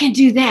 I can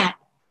do that.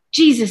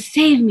 Jesus,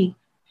 save me.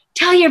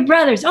 Tell your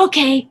brothers,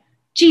 okay,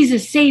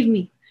 Jesus, save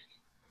me.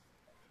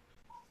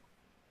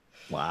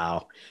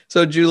 Wow.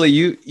 So Julie,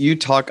 you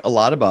talk a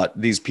lot about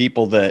these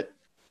people that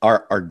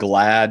are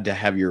glad to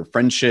have your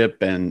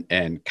friendship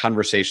and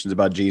conversations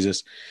about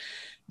Jesus.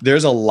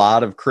 There's a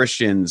lot of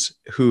Christians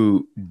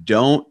who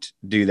don't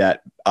do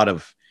that out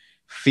of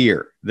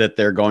fear that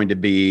they're going to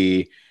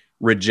be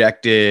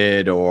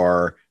rejected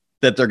or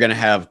that they're going to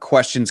have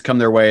questions come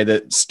their way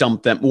that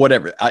stump them,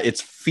 whatever.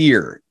 It's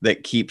fear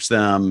that keeps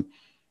them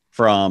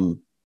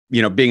from,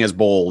 being as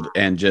bold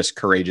and just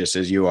courageous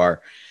as you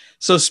are.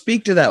 So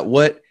speak to that.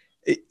 What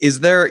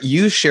is there?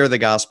 You share the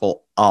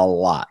gospel a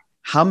lot.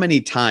 How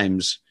many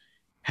times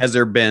has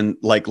there been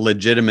like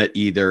legitimate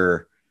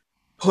either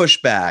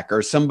pushback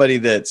or somebody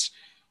that's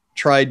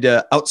tried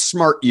to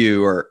outsmart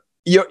you or,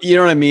 you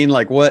know what I mean?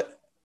 Like what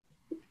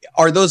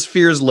are those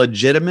fears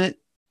legitimate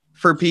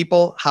for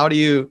people? How do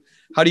you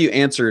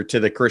answer to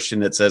the Christian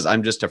that says,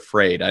 I'm just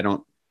afraid.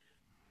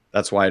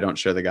 That's why I don't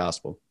share the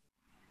gospel.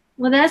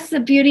 Well, that's the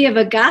beauty of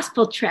a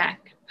gospel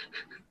track.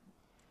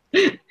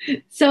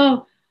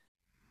 So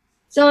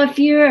if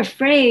you're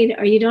afraid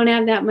or you don't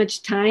have that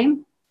much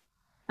time,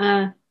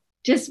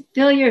 just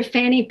fill your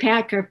fanny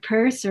pack or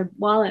purse or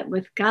wallet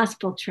with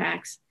gospel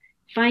tracks.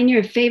 Find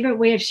your favorite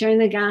way of sharing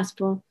the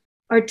gospel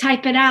or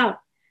type it out.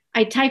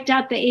 I typed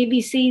out the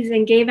ABCs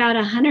and gave out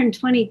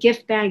 120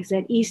 gift bags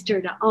at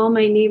Easter to all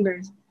my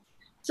neighbors.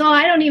 So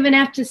I don't even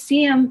have to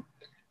see them,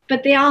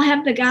 but they all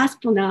have the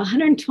gospel now,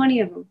 120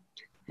 of them.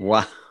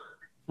 Wow.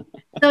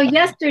 So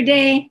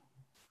yesterday,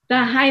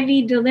 the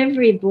Hy-Vee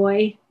delivery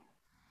boy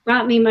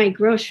brought me my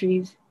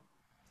groceries.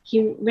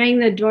 He rang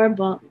the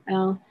doorbell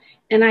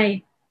and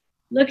I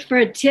looked for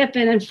a tip.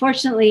 And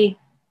unfortunately,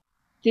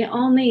 the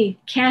only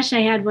cash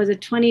I had was a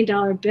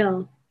 $20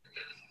 bill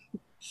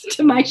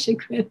to my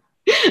chagrin.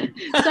 So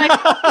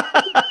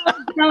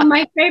I from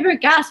my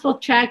favorite gospel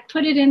track,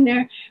 put it in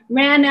there,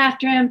 ran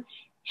after him.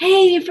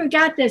 Hey, you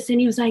forgot this. And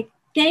he was like,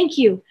 thank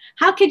you.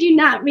 How could you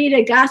not read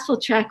a gospel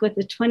track with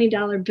a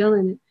 $20 bill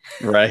in it?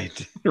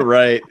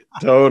 Right.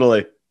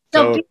 Totally.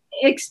 So be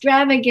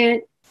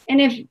extravagant. And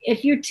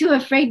if you're too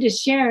afraid to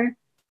share,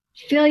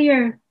 fill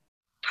your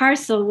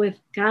parcel with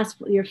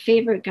gospel, your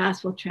favorite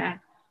gospel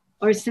track,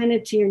 or send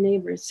it to your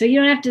neighbors. So you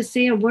don't have to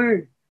say a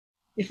word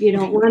if you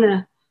don't want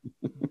to.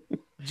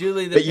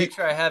 Julie, the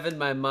picture I have in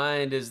my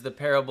mind is the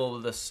parable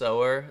of the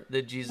sower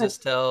that Jesus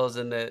tells,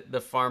 and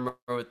the farmer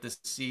with the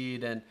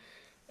seed.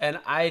 And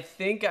I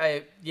think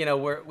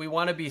we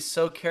want to be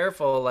so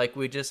careful, like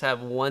we just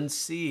have one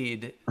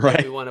seed, right?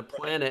 And we want to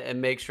plant it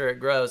and make sure it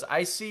grows.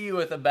 I see you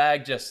with a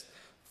bag just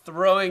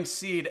throwing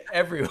seed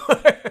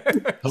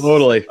everywhere.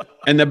 Totally.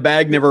 And the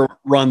bag never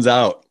runs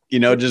out,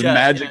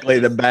 magically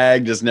the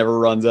bag just never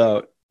runs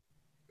out.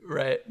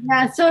 Right.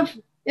 Yeah. So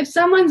if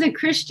someone's a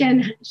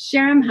Christian,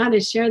 share them how to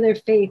share their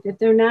faith. If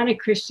they're not a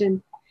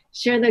Christian,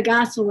 share the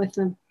gospel with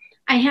them.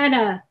 I had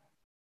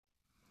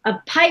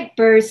a pipe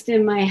burst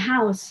in my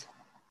house,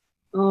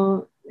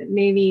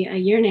 maybe a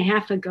year and a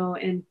half ago,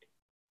 and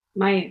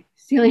my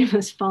ceiling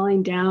was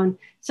falling down.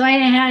 So I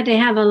had to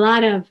have a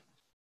lot of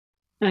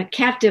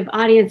captive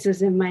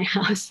audiences in my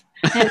house.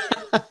 I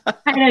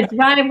had a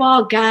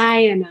drywall guy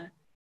and a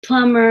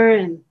plumber.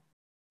 And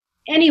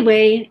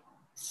anyway,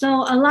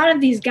 So a lot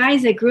of these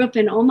guys that grew up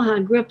in Omaha,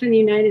 grew up in the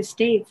United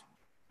States,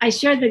 I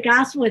shared the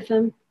gospel with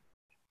them.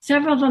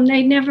 Several of them,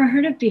 they'd never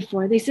heard it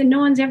before. They said, no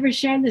one's ever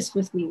shared this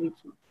with me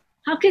before.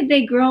 How could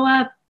they grow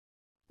up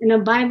in a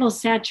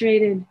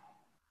Bible-saturated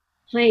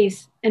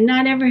place and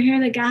not ever hear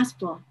the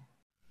gospel?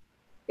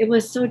 It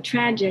was so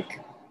tragic.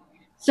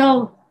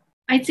 So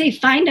I'd say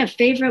find a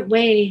favorite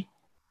way,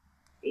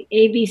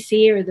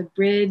 ABC or the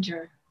Bridge,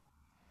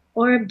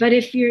 but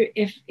if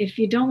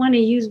you don't want to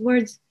use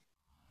words,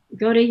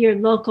 go to your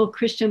local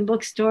Christian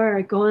bookstore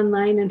or go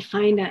online and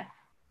find a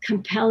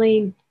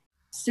compelling,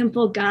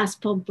 simple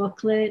gospel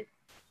booklet.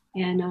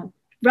 And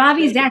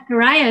Ravi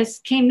Zacharias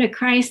came to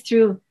Christ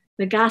through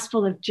the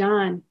Gospel of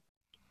John.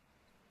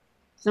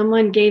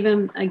 Someone gave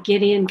him a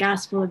Gideon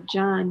Gospel of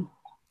John,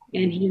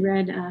 and he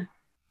read,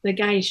 the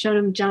guy showed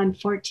him John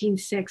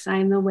 14:6, I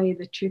am the way,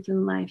 the truth, and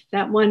the life.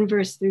 That one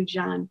verse through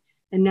John.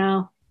 And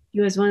now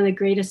he was one of the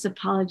greatest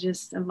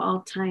apologists of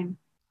all time.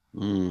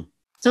 Mm.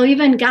 So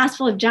even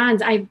Gospel of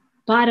John's, I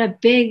bought a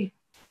big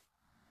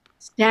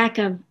stack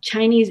of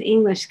Chinese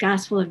English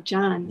Gospel of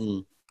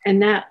John's,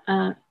 and that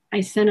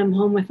I sent them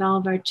home with all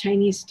of our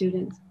Chinese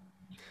students.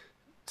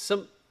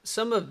 Some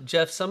of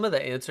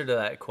the answer to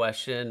that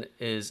question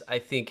is, I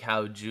think,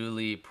 how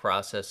Julie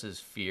processes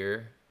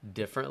fear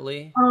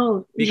differently.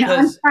 Oh, yeah,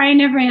 I'm sorry, I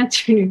never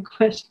answered your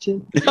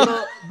question.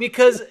 Well,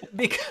 because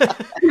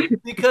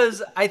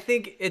I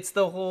think it's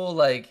the whole,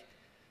 like,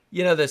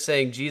 you know, the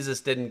saying,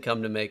 Jesus didn't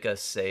come to make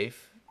us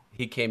safe.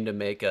 He came to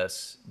make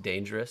us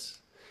dangerous.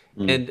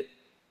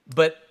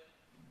 But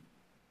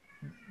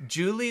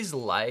Julie's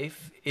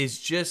life is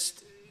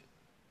just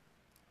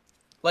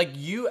like,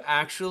 you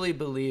actually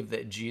believe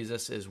that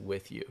Jesus is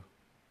with you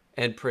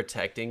and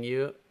protecting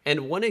you.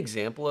 And one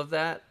example of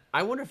that,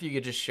 I wonder if you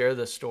could just share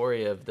the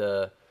story of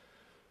the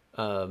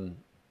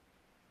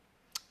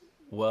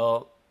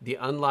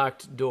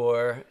unlocked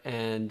door.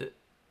 And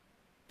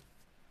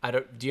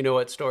do you know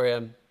what story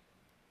I'm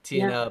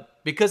teeing up?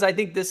 Because I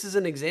think this is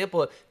an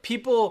example of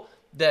people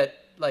that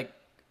like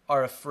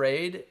are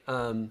afraid.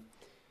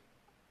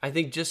 I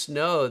think just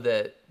know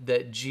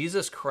that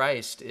Jesus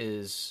Christ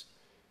is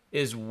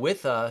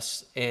with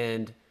us.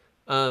 And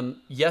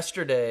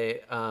yesterday,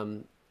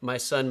 my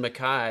son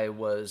Makai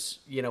was,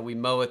 we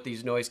mow with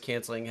these noise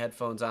canceling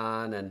headphones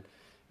on, and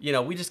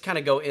we just kind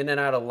of go in and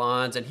out of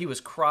lawns, and he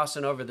was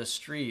crossing over the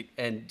street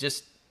and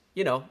just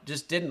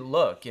didn't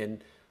look,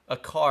 and a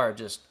car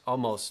just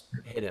almost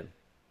hit him,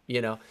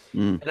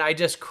 and I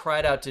just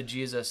cried out to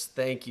Jesus,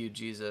 thank you,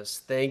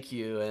 Jesus, thank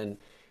you.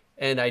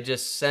 And I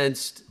just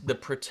sensed the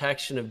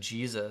protection of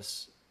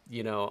Jesus,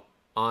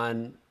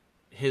 on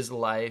his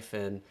life.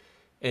 And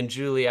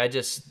Julie, I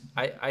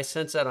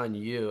sense that on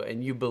you,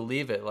 and you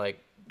believe it. Like,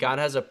 God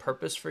has a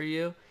purpose for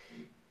you,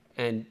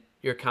 and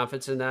you're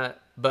confident in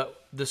that.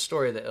 But the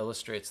story that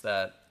illustrates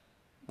that,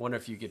 I wonder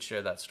if you could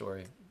share that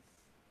story.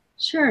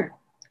 Sure.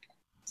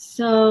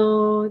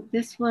 So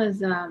this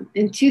was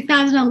in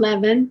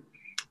 2011.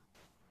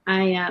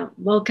 I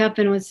woke up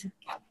and was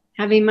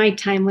having my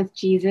time with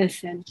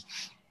Jesus, and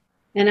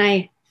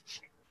I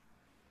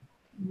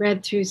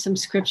read through some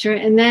scripture,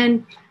 and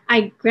then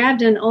I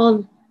grabbed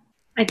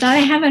I thought I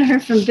haven't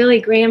heard from Billy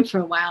Graham for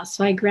a while,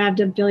 so I grabbed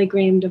a Billy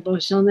Graham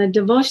devotional. And the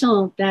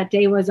devotional that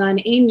day was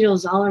on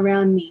angels all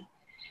around me,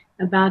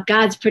 about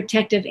God's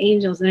protective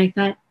angels. And I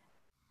thought,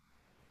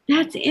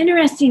 that's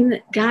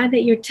interesting, God,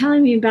 that you're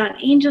telling me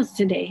about angels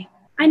today.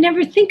 I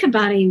never think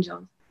about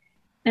angels.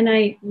 And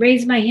I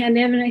raised my hand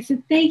to heaven and I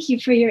said, thank you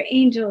for your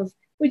angels.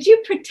 Would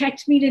you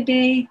protect me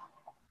today?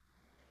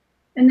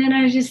 And then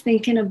I was just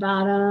thinking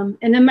about them.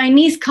 And then my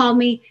niece called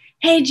me,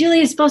 hey,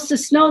 Julie, it's supposed to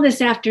snow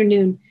this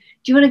afternoon.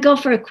 Do you want to go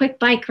for a quick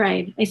bike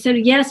ride? I said,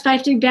 yes, if I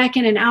have to be back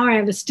in an hour, I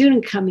have a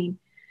student coming.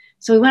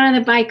 So we went on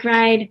the bike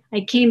ride.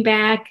 I came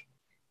back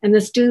and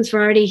the students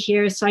were already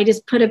here. So I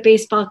just put a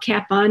baseball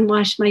cap on,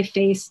 washed my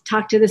face,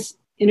 talked to the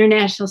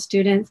international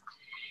students.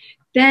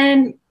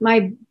 Then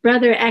my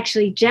brother,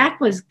 actually, Jack,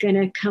 was going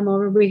to come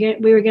over. We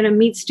were going to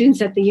meet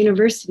students at the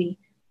university.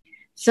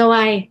 So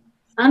I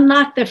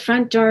unlocked the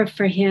front door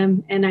for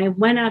him and I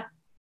went up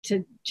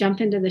to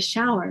jump into the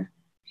shower.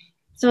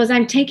 So as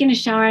I'm taking a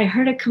shower, I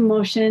heard a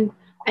commotion.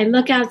 I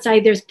look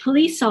outside, there's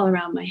police all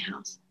around my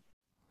house.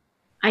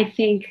 I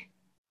think,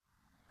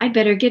 I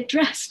better get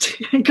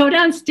dressed. I go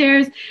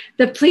downstairs,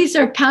 the police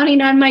are pounding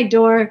on my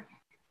door,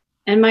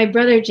 and my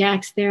brother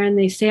Jack's there, and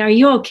they say, are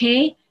you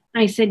okay?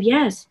 I said,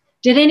 yes.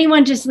 Did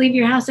anyone just leave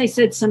your house? I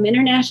said, some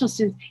international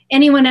students.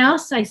 Anyone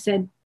else? I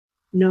said,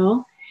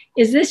 no.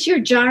 Is this your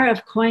jar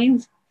of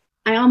coins?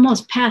 I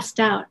almost passed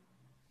out.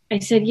 I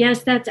said,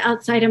 yes, that's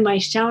outside of my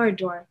shower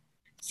door.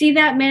 See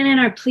that man in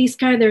our police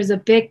car? There's a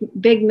big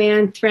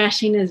man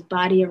thrashing his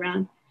body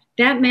around.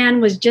 That man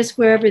was just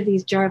wherever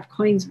these jar of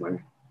coins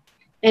were.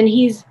 And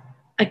he's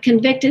a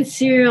convicted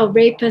serial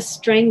rapist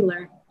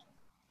strangler.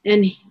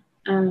 And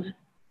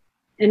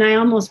I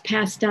almost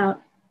passed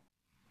out.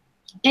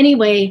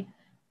 Anyway,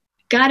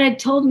 God had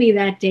told me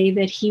that day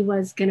that he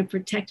was going to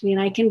protect me.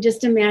 And I can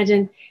just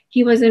imagine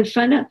the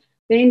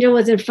angel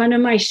was in front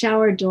of my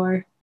shower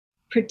door,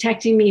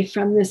 protecting me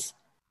from this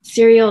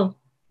serial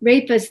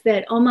rapist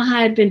that Omaha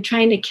had been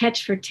trying to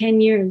catch for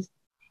 10 years.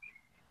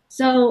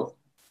 So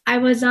I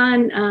was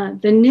on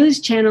the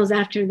news channels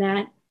after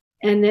that,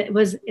 and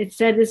it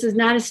said, this is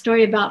not a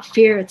story about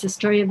fear, it's a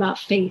story about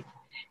faith.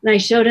 And I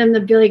showed him the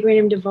Billy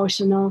Graham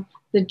devotional,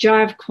 the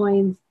jar of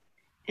coins,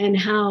 and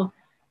how,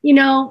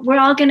 we're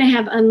all going to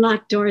have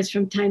unlocked doors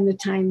from time to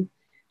time.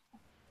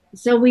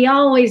 So we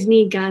always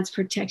need God's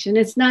protection.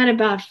 It's not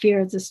about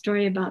fear, it's a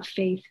story about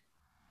faith.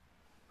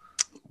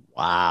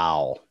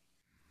 Wow.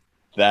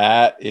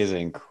 That is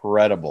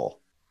incredible.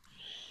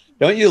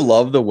 Don't you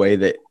love the way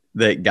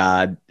that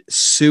God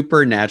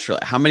supernatural,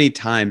 how many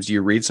times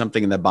you read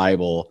something in the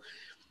Bible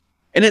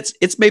and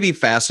it's maybe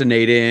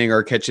fascinating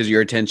or catches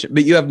your attention,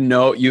 but you have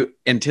no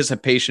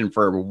anticipation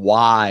for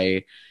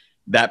why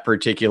that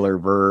particular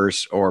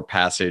verse or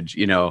passage,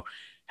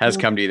 has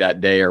come to you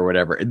that day or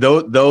whatever.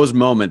 Those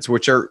moments,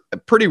 which are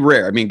pretty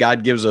rare. I mean,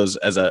 God gives those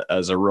as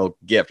a real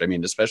gift. I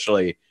mean,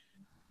 especially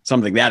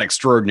something that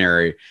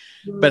extraordinary,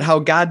 but how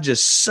God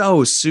just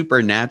so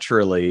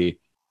supernaturally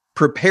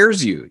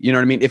prepares you. You know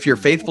what I mean? If you're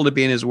faithful to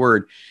be in his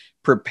word,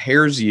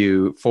 prepares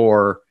you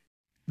for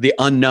the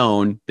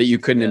unknown that you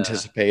couldn't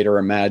anticipate or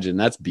imagine.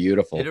 That's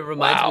beautiful. It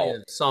reminds me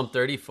of Psalm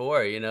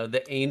 34,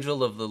 the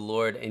angel of the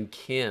Lord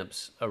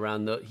encamps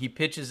around he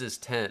pitches his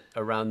tent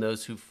around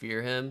those who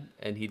fear him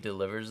and he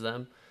delivers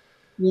them.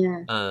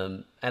 Yeah.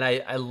 And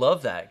I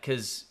love that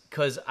because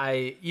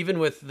even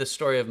with the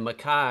story of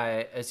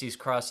Micah, as he's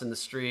crossing the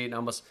street,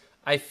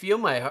 I feel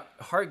my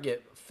heart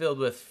get filled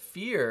with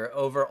fear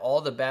over all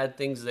the bad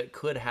things that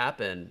could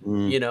happen,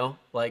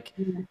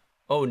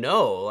 oh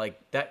no,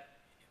 like that.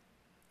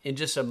 In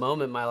just a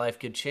moment, my life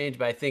could change.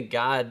 But I think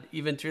God,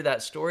 even through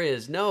that story,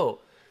 it's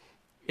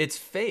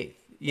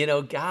faith.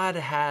 God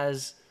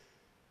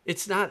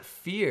it's not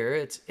fear.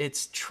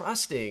 It's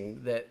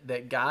trusting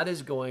that God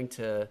is going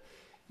to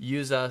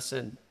use us.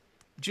 And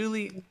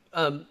Julie,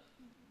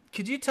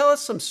 could you tell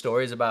us some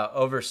stories about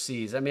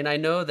overseas? I mean, I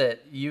know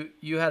that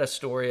you had a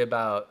story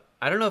about,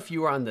 I don't know if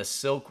you were on the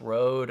Silk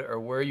Road or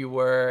where you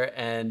were,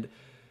 and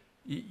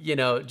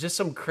just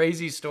some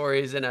crazy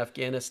stories in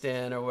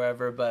Afghanistan or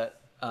wherever,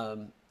 but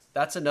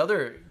that's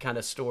another kind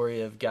of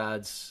story of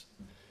God's,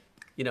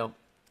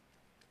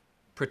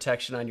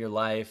 protection on your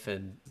life.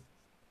 And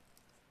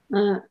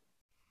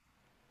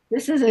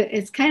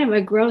it's kind of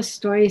a gross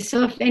story.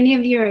 So if any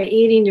of you are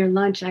eating your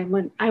lunch, I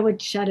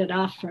would shut it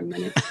off for a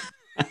minute.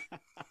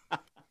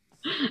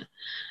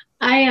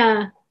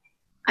 I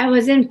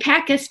was in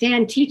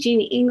Pakistan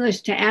teaching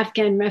English to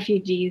Afghan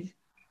refugees,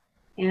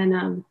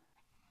 and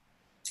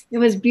it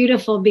was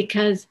beautiful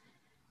because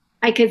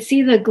I could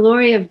see the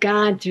glory of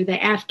God through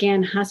the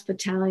Afghan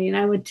hospitality, and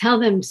I would tell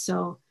them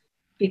so,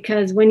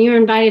 because when you're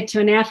invited to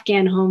an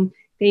Afghan home,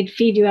 they'd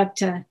feed you up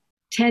to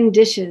 10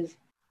 dishes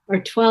or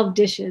 12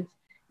 dishes.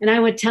 And I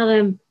would tell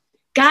them,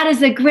 God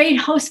is the great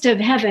host of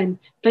heaven,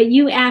 but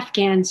you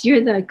Afghans,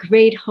 you're the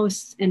great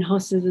hosts and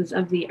hostesses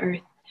of the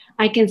earth.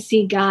 I can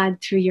see God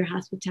through your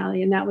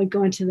hospitality, and that would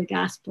go into the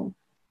gospel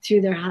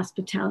through their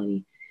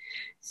hospitality.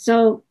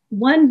 So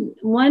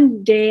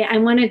one day I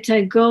wanted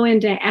to go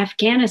into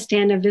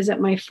Afghanistan to visit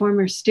my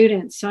former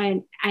students. So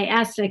I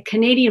asked a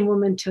Canadian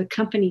woman to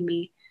accompany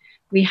me.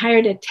 We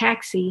hired a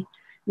taxi.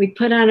 We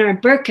put on our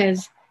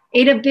burqas,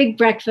 ate a big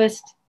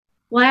breakfast.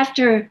 Well,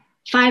 after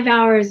 5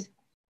 hours,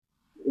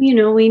 we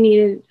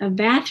needed a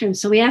bathroom.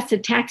 So we asked the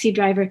taxi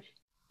driver,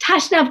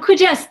 Tashnab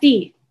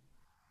kujasti?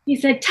 He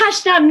said,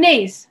 Tashnab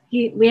nes.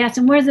 We asked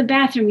him, where's the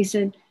bathroom? He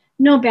said,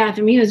 no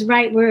bathroom. He was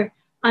right where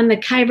on the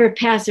Khyber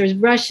Pass, there's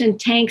Russian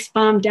tanks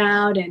bombed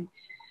out and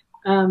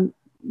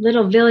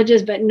little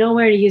villages, but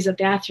nowhere to use a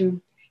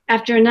bathroom.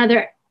 After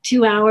another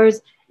 2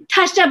 hours,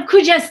 Tashnab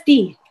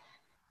kujasti.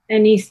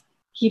 And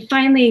he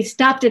finally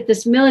stopped at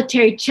this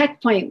military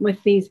checkpoint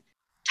with these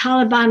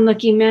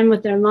Taliban-looking men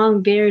with their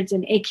long beards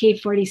and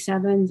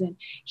AK-47s, and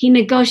he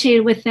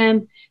negotiated with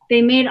them.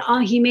 He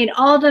made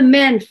all the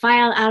men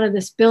file out of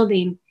this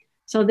building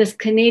so this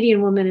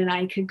Canadian woman and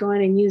I could go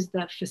in and use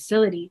the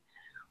facility.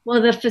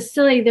 Well, the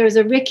facility, there was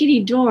a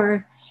rickety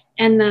door,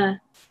 and the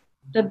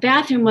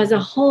bathroom was a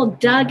hole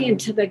dug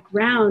into the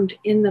ground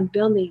in the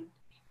building.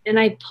 And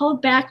I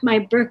pulled back my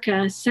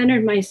burqa,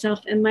 centered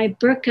myself, and my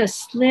burqa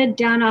slid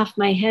down off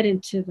my head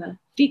into the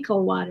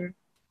fecal water.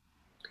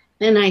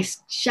 And I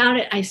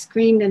shouted, I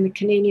screamed, and the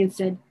Canadian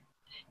said,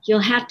 you'll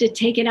have to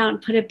take it out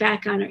and put it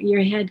back on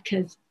your head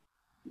because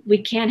we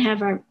can't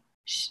have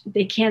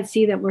they can't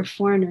see that we're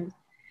foreigners.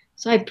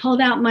 So I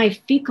pulled out my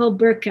fecal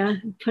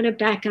burqa and put it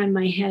back on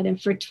my head.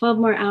 And for 12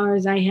 more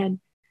hours, I had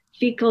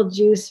fecal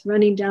juice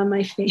running down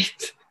my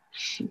face.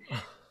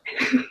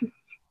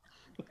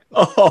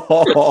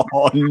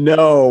 Oh,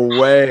 no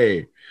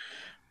way.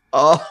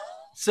 Oh.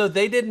 So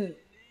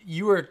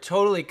you were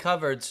totally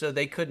covered, so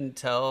they couldn't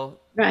tell.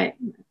 Right.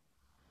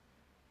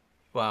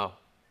 Wow.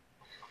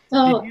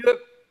 So,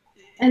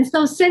 and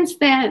so since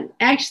then,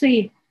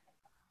 actually,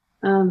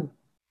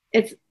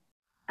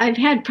 I've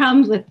had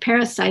problems with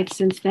parasites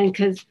since then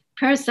because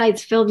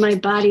parasites filled my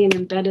body and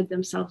embedded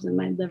themselves in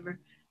my liver.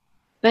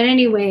 But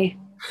anyway.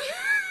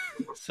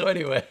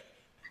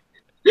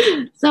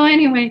 So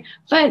anyway,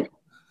 but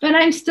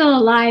I'm still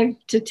alive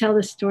to tell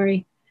the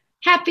story.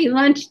 Happy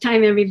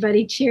lunchtime,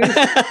 everybody. Cheers.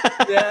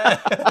 Yeah.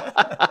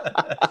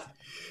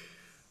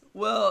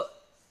 Well,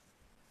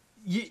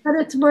 you, But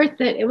it's worth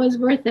it. It was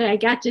worth it. I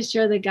got to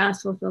share the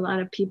gospel with a lot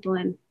of people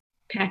in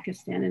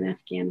Pakistan and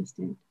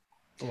Afghanistan.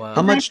 wow.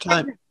 How much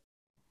time?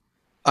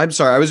 I'm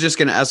sorry. I was just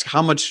going to ask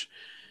how much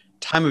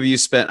time have you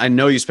spent? I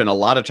know you spent a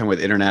lot of time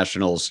with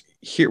internationals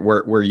here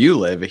where you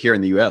live here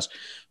in the US,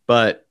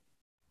 but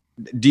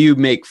do you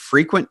make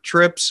frequent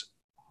trips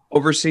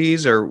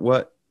overseas or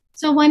what?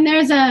 So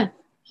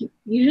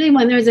usually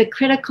when there's a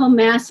critical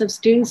mass of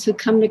students who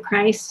come to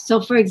Christ. So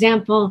for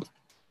example,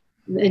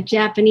 the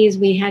Japanese,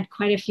 we had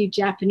quite a few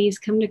Japanese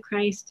come to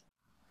Christ.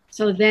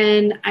 So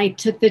then I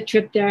took the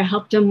trip there,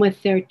 helped them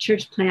with their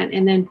church plant,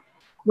 and then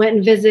went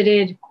and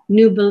visited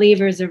new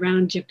believers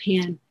around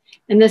Japan.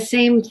 And the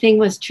same thing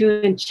was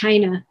true in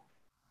China,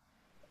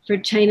 for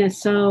China.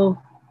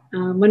 So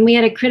when we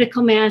had a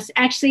critical mass,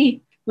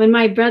 actually, when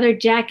my brother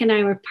Jack and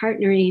I were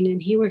partnering,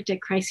 and he worked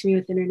at Christ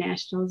Youth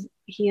Internationals,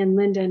 he and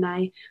Linda and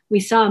I, we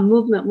saw a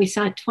movement. We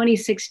saw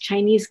 26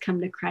 Chinese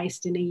come to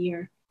Christ in a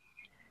year.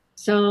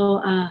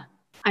 So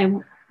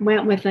I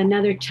went with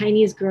another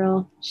Chinese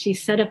girl. She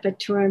set up a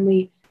tour and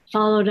we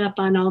followed up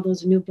on all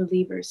those new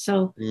believers.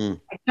 So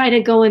I try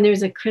to go when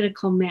there's a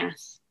critical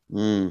mass.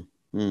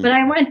 But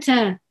I went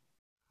to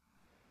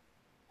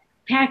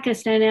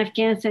Pakistan,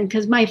 Afghanistan,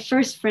 because my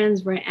first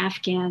friends were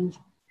Afghans.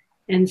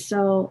 And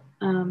so,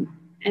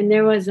 and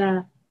there was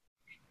a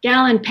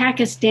gal in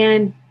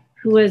Pakistan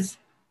who was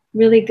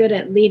really good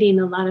at leading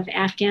a lot of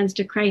Afghans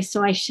to Christ.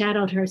 So I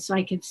shadowed her so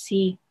I could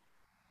see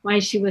why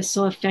she was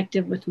so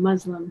effective with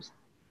Muslims.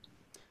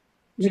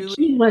 The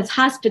key was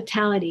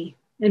hospitality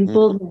and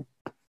boldness.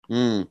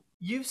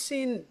 You've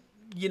seen,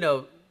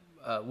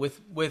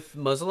 with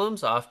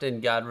Muslims,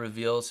 often God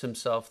reveals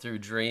himself through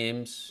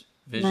dreams,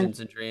 visions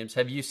and dreams.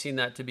 Have you seen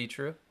that to be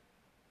true?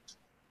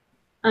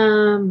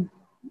 I'm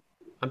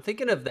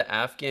thinking of the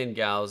Afghan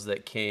gals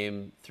that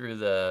came through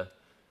the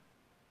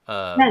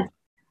yes.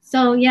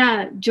 So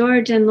yeah,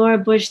 George and Laura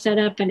Bush set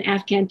up an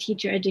Afghan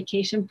teacher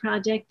education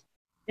project,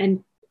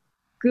 and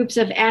groups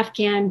of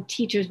Afghan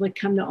teachers would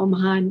come to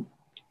Omaha.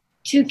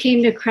 2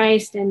 came to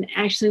Christ, and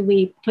actually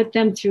we put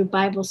them through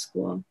Bible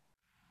school.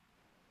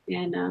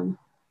 And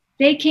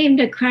they came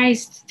to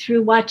Christ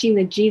through watching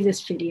the Jesus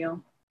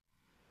video.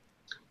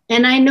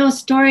 And I know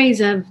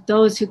stories of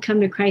those who come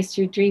to Christ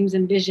through dreams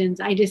and visions.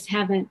 I just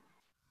haven't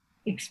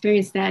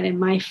experienced that in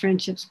my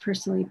friendships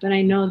personally, but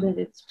I know that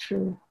it's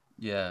true.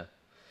 Yeah.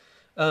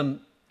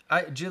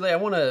 Julie, I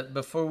want to,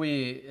 before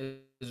we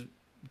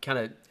kind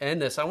of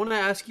end this, I want to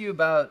ask you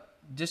about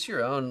just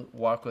your own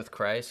walk with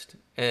Christ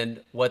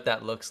and what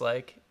that looks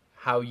like,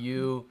 how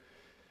you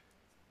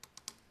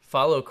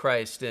follow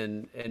Christ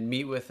and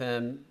meet with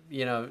him.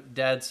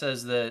 Dad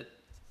says that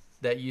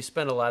you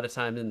spend a lot of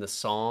time in the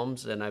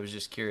Psalms, and I was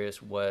just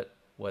curious what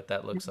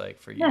that looks like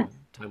for you,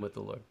 time with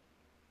the Lord.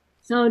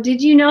 So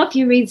did you know if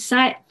you read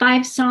 5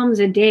 Psalms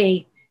a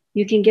day,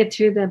 you can get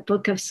through the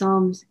book of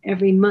Psalms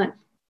every month?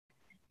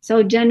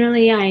 So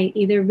generally I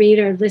either read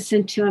or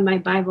listen to on my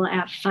Bible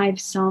app 5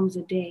 Psalms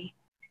a day,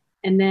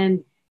 and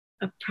then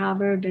a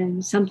proverb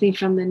and something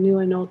from the New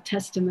and Old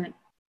Testament.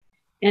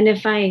 And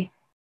if I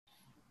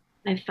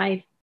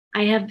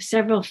have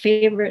several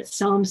favorite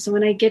Psalms, so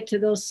when I get to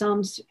those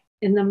Psalms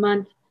in the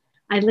month,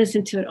 I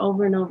listen to it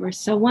over and over.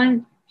 So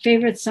one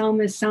favorite Psalm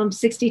is Psalm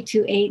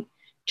 62:8.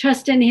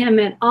 Trust in him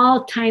at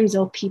all times,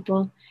 O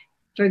people,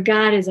 for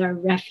God is our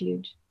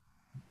refuge.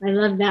 I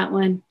love that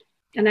one.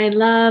 And I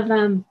love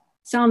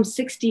Psalm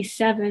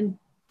 67:3.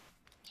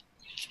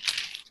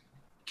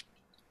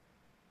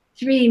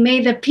 May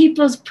the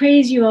peoples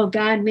praise you, O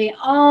God. May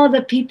all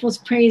the peoples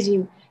praise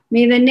you.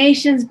 May the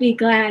nations be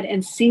glad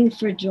and sing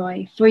for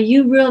joy. For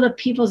you rule the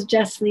peoples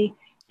justly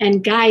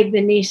and guide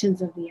the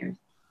nations of the earth.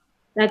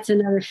 That's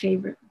another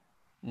favorite.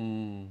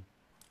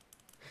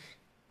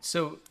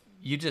 So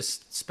you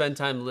just spend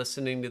time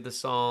listening to the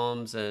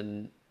Psalms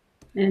and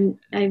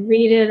I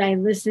read it, I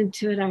listen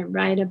to it, I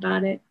write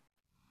about it.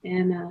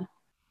 And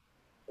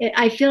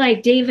I feel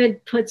like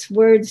David puts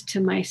words to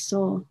my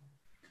soul.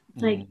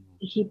 It's like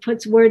he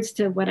puts words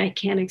to what I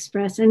can't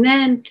express. And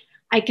then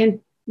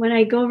when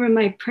I go over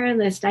my prayer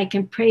list, I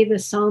can pray the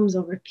Psalms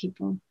over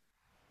people.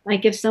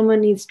 Like if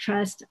someone needs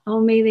trust,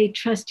 may they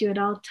trust you at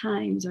all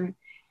times. Or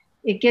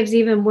it gives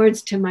even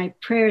words to my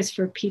prayers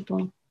for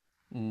people.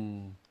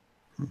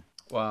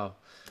 Wow.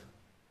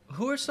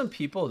 Who are some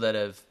people that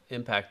have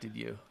impacted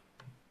you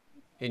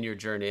in your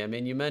journey? I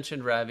mean, you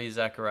mentioned Ravi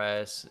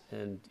Zacharias,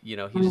 and he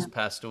just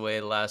passed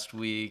away last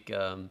week.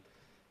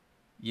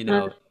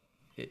 But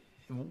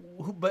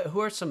who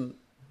are some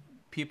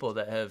people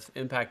that have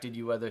impacted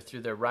you, whether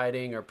through their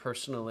writing or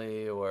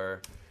personally,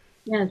 or?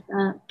 Yes,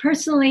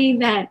 personally,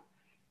 that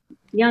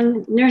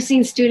young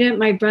nursing student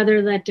my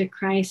brother led to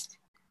Christ,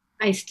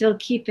 I still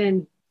keep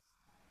in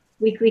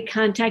weekly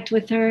contact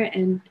with her,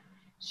 and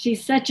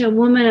she's such a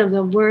woman of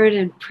the word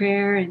and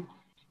prayer, and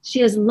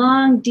she has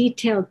long,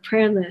 detailed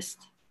prayer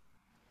lists.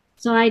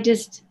 So I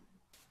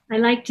I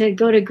like to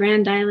go to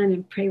Grand Island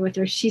and pray with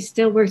her. She was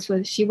a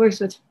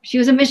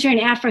missionary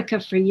in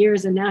Africa for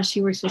years, and now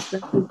she works with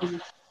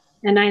refugees.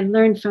 And I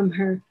learned from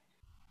her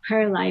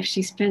prayer life.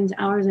 She spends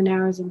hours and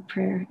hours in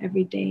prayer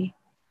every day.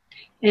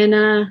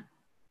 And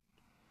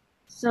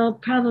so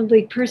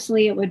probably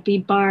personally it would be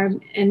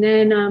Barb. And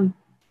then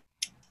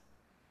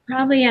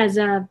probably as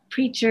a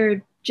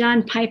preacher,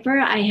 John Piper.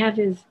 I have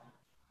his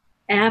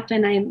app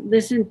and I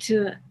listen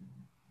to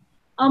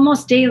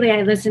almost daily.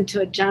 I listen to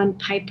a John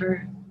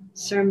Piper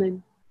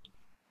sermon.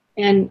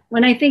 And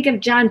when I think of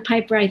John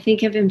Piper, I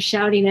think of him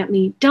shouting at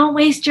me, "Don't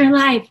waste your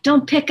life.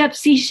 Don't pick up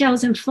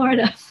seashells in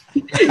Florida."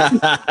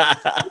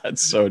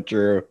 That's so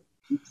true.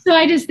 So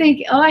I just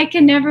think, oh, I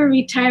can never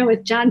retire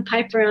with John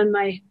Piper on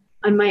my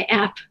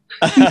app.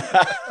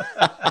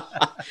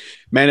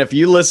 Man, if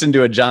you listen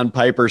to a John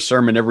Piper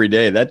sermon every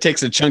day, that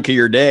takes a chunk of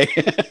your day.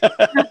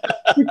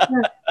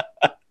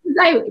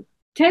 I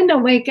tend to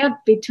wake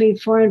up between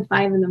 4 and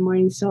 5 in the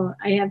morning, so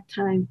I have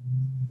time.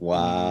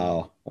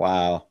 Wow.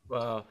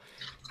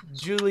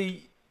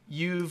 Julie,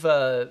 you've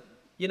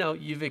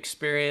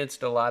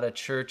experienced a lot of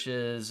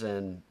churches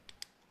and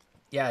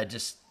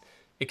just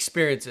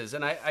experiences.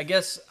 And I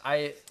guess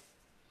I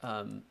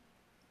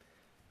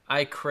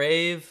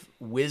crave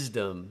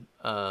wisdom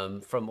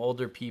from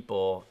older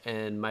people.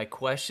 And my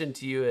question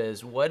to you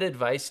is, what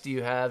advice do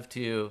you have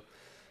to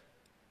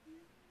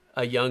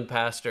a young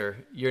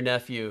pastor, your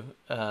nephew,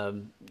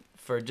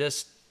 for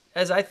just,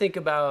 as I think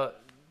about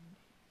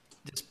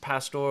just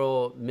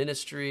pastoral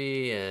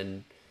ministry,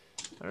 and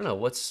I don't know,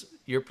 what's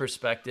your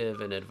perspective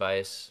and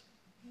advice?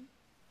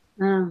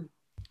 Find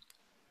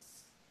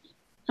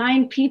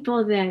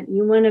people that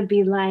you want to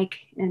be like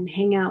and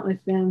hang out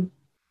with them.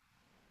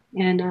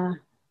 And,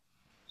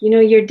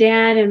 your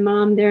dad and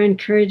mom, they're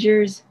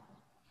encouragers.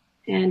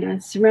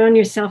 And surround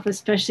yourself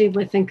especially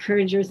with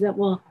encouragers that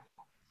will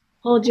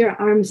hold your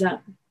arms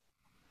up.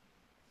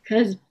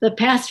 Because the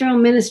pastoral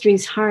ministry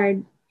is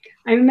hard.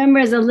 I remember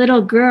as a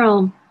little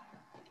girl,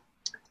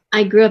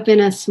 I grew up in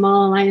a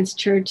small Alliance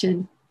church,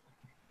 and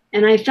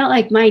I felt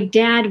like my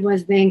dad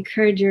was the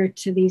encourager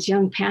to these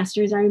young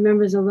pastors. I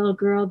remember as a little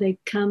girl, they'd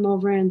come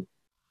over and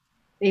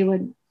they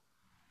would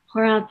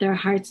pour out their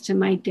hearts to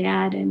my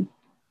dad. And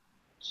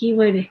he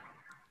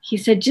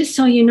said, "Just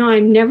so you know,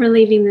 I'm never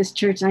leaving this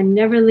church. I'm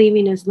never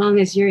leaving as long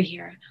as you're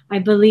here. I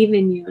believe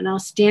in you and I'll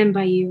stand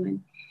by you."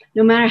 And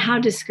no matter how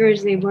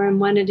discouraged they were and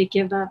wanted to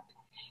give up,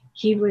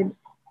 he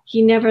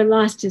never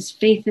lost his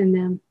faith in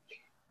them.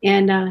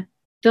 And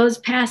those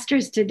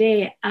pastors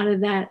today, out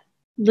of that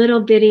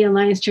little bitty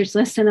Alliance church,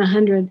 less than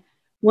 100,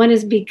 one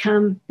has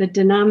become the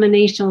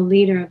denominational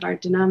leader of our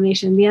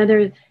denomination. The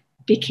other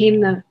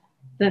became the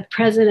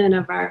president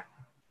of our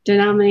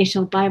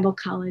denominational Bible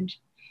college.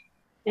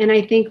 And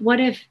I think, what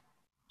if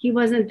he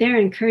wasn't there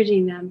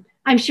encouraging them?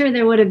 I'm sure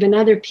there would have been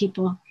other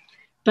people,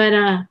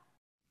 but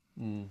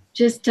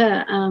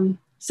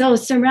so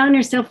surround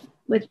yourself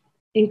with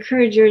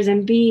encouragers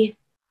and be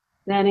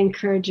that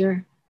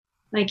encourager.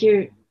 Like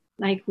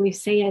we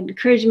say,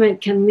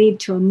 encouragement can lead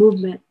to a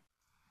movement.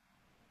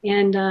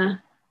 And the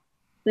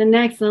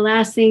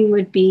last thing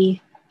would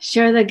be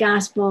share the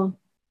gospel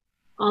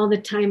all the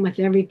time with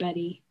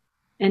everybody.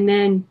 And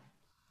then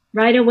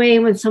right away,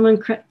 when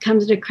someone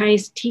comes to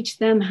Christ, teach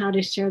them how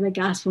to share the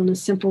gospel in a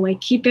simple way.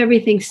 Keep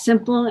everything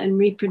simple and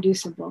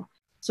reproducible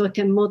so it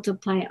can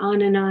multiply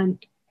on,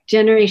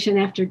 generation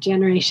after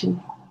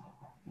generation.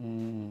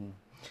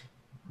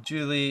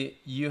 Julie,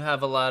 you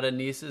have a lot of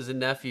nieces and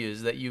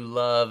nephews that you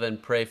love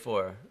and pray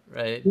for,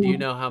 right? Yeah. Do you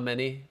know how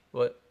many?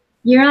 What?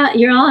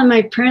 You're all on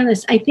my prayer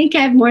list. I think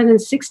I have more than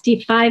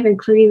 65,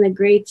 including the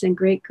greats and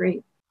great.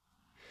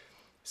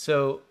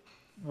 So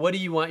what do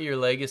you want your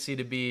legacy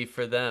to be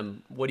for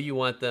them? What do you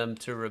want them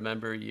to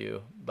remember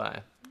you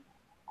by?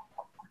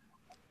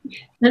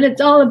 That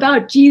it's all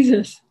about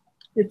Jesus.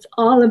 It's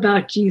all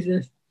about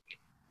Jesus.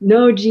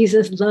 Know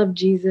Jesus, love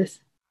Jesus.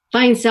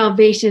 Find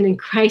salvation in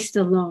Christ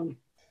alone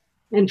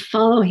and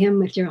follow him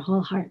with your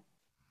whole heart.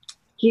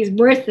 He's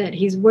worth it.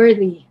 He's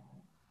worthy.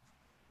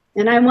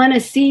 And I want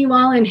to see you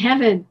all in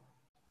heaven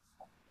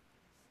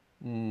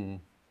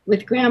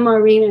with Grandma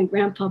Rena and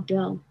Grandpa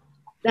Bill.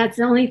 That's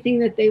the only thing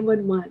that they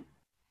would want.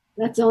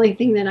 That's the only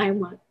thing that I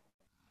want.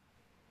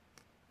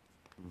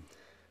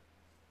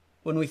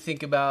 When we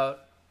think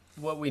about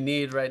what we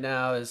need right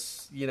now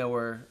is,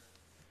 we're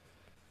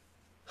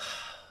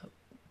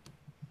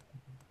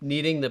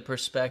needing the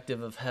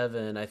perspective of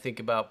heaven. I think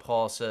about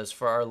Paul says,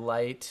 "For our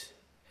light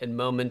and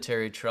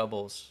momentary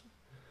troubles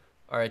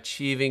are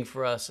achieving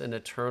for us an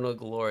eternal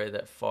glory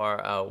that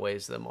far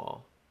outweighs them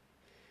all."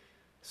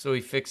 So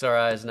we fix our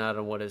eyes not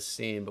on what is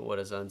seen, but what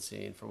is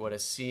unseen. For what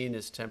is seen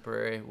is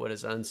temporary, what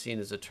is unseen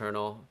is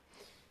eternal.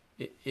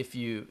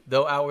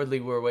 Though outwardly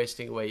we're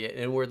wasting away, yet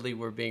inwardly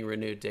we're being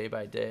renewed day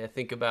by day. I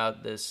think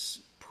about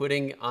this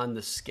putting on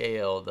the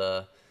scale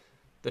the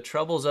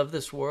troubles of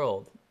this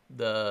world,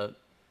 the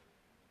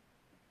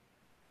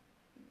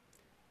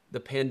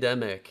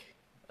pandemic,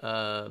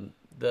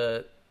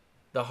 the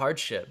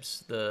hardships,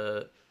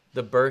 the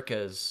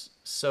burkas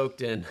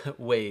soaked in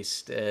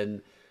waste,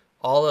 and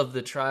all of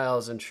the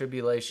trials and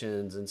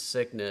tribulations and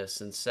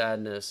sickness and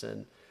sadness,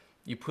 and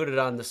you put it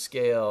on the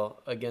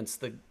scale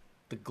against the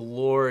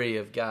glory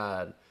of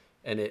God,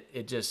 and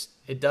it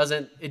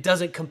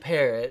doesn't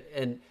compare it.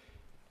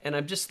 And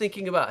I'm just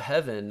thinking about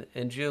heaven,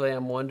 and Julie,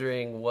 I'm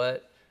wondering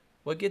what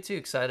gets you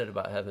excited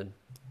about heaven?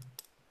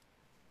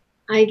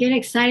 I get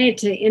excited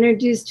to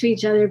introduce to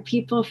each other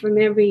people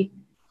from every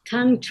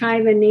tongue,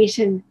 tribe, and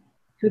nation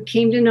who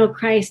came to know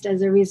Christ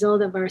as a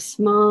result of our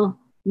small,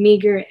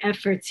 meager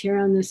efforts here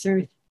on this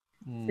earth,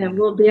 that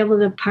we'll be able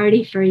to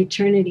party for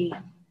eternity.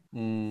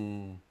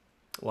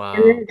 Wow.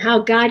 And then how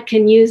God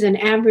can use an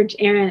average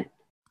errant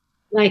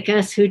like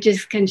us who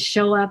just can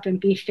show up and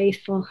be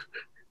faithful.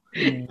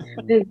 He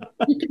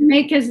can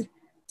make his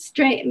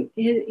strength,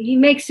 he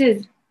makes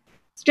his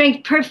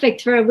strength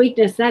perfect for a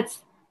weakness.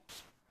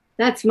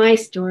 That's my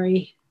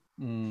story.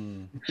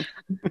 Amen.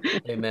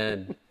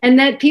 And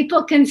that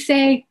people can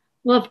say,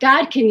 well, if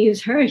God can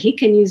use her, he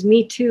can use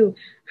me too.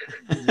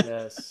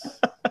 Yes.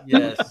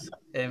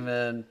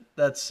 Amen.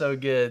 That's so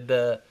good.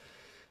 The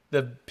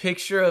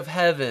picture of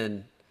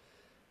heaven,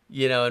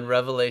 in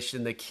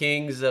Revelation, the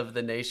kings of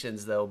the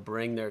nations, they'll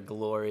bring their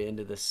glory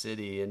into the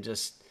city, and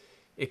just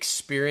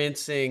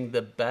experiencing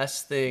the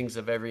best things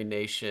of every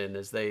nation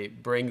as they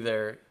bring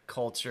their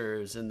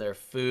cultures and their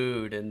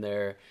food and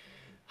their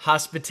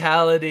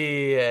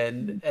hospitality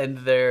and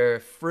their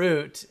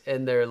fruit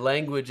and their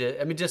language.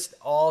 I mean, just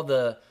all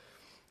the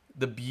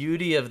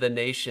beauty of the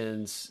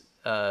nations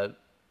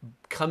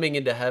coming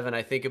into heaven.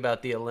 I think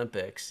about the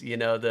Olympics,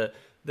 the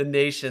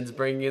nations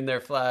bringing in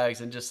their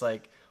flags, and just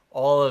like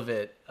all of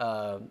it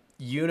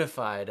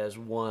unified as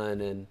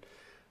one. And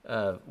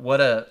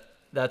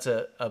that's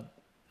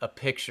a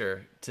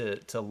picture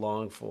to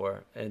long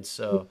for. And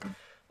so,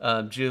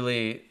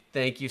 Julie,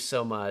 thank you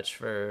so much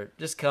for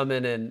just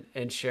coming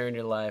and sharing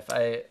your life.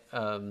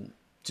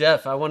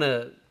 Jeff, I want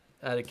to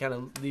kind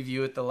of leave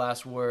you with the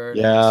last word.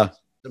 Yeah.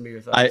 Some of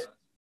your thoughts.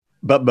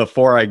 But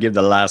before I give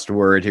the last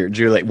word here,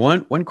 Julie,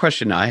 one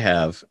question I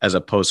have as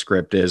a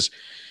postscript is,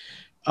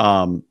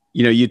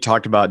 you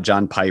talked about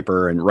John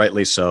Piper, and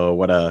rightly so.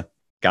 What a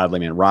godly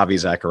man. Ravi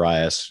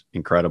Zacharias,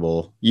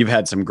 incredible. You've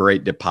had some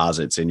great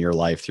deposits in your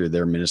life through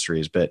their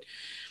ministries, but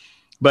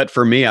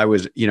for me, I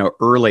was,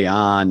 early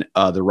on,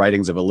 the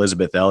writings of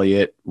Elizabeth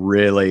Elliot,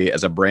 really,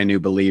 as a brand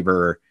new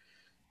believer,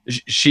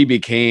 she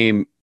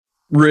became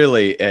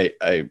really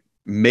a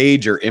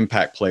major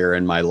impact player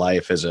in my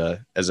life as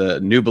a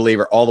new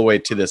believer all the way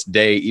to this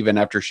day. Even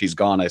after she's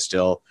gone, I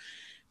still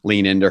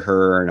lean into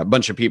her, and a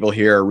bunch of people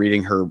here are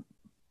reading her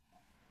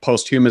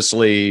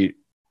posthumously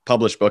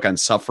published book on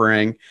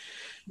suffering.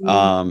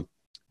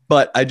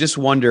 But I just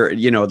wonder,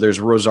 there's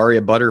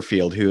Rosaria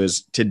Butterfield, who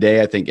is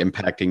today, I think,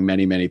 impacting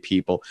many, many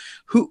people.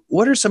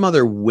 What are some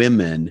other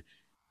women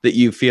that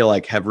you feel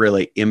like have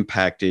really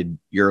impacted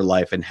your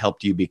life and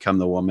helped you become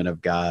the woman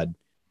of God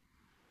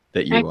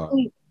that you are?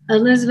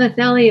 Elizabeth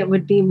Elliot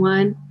would be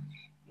one,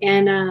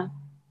 and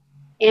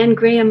Anne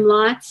Graham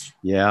Lotz.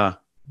 Yeah.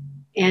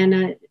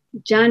 And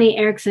Johnny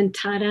Erickson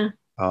Tata.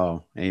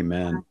 Oh,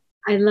 amen.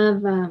 I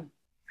love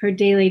her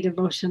daily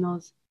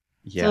devotionals.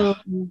 Yeah.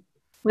 So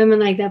women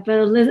like that. But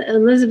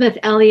Elizabeth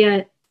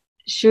Elliot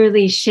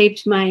surely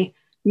shaped my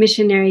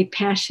missionary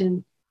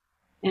passion.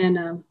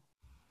 And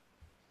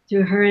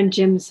through her and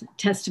Jim's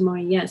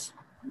testimony, yes.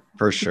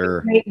 For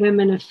sure. Great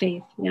women of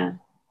faith, yeah.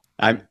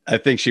 I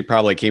think she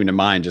probably came to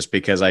mind just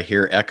because I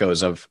hear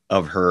echoes of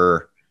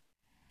her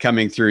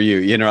coming through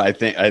you. I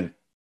think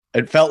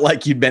it felt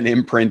like you'd been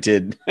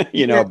imprinted,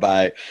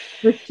 by.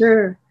 For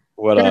sure.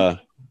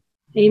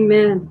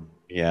 Amen.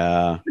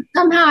 Yeah.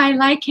 Somehow I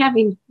like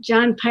having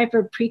John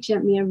Piper preach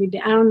at me every day.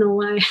 I don't know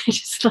why. I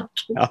just like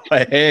it. Oh,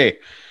 hey,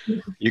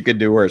 you could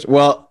do worse.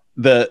 Well,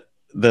 the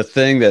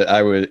thing that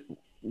I would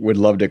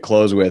love to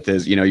close with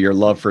is, your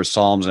love for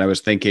Psalms. And I was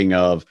thinking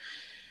of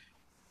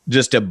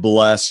just to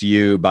bless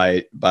you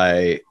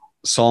by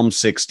Psalm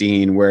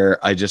 16,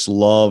 where I just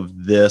love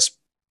this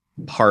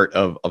part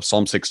of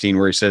Psalm 16,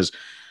 where he says,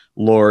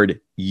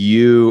 Lord,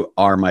 you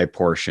are my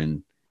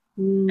portion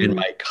and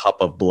my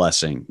cup of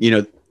blessing.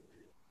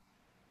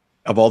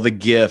 Of all the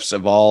gifts,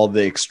 of all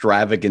the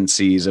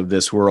extravagancies of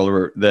this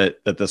world,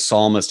 that the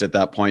psalmist at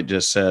that point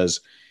just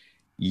says,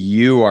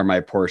 you are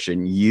my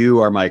portion. You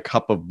are my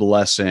cup of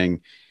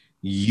blessing.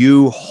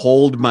 You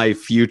hold my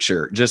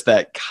future. Just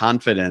that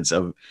confidence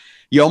of,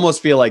 you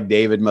almost feel like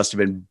David must have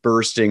been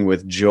bursting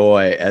with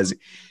joy as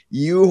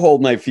you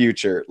hold my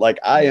future. Like,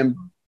 I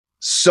am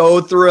so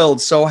thrilled,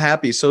 so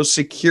happy, so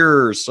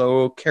secure,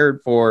 so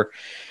cared for.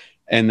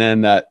 And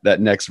then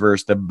that next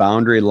verse, the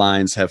boundary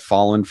lines have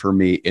fallen for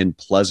me in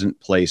pleasant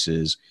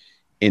places.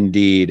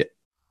 Indeed,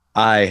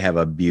 I have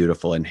a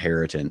beautiful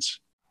inheritance.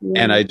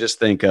 Yeah. And I just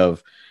think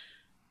of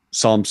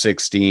Psalm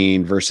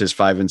 16 verses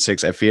 5 and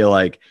 6. I feel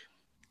like,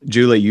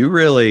 Julie,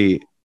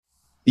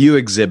 you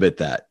exhibit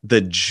that,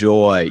 the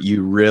joy.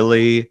 You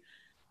really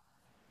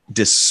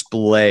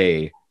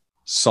display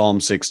Psalm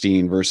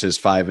 16 verses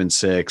 5 and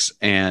 6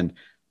 and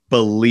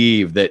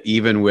believe that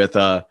even with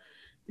a,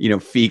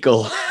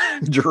 fecal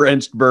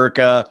drenched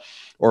burqa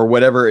or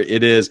whatever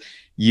it is,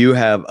 you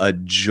have a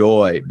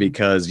joy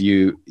because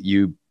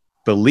you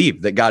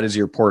believe that God is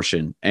your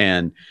portion.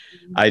 And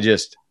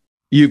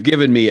you've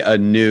given me a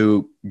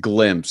new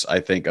glimpse, I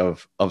think,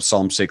 of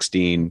Psalm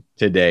 16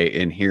 today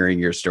in hearing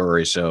your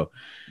story. So,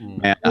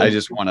 man, I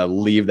just want to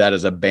leave that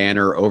as a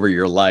banner over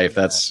your life.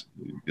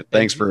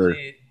 Thanks for,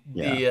 Julie,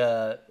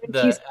 yeah.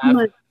 Thank you so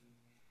much.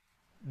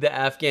 the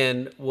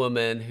Afghan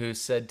woman who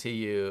said to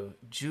you,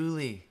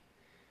 Julie,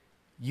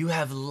 you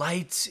have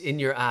lights in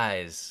your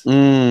eyes.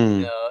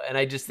 And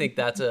I just think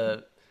that's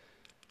an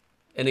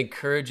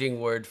encouraging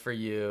word for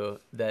you,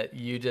 that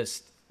you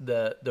just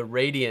the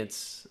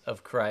radiance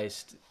of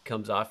Christ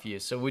comes off you.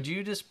 So would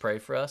you just pray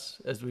for us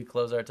as we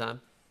close our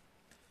time?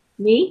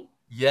 Me?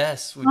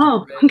 Yes. Would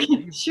Oh, you pray?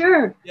 okay,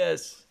 sure.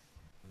 Yes.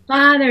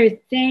 Father,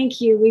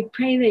 thank you. We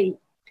pray that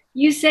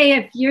you say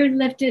if you're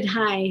lifted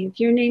high, if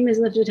your name is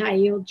lifted high,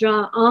 you'll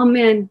draw all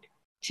men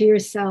to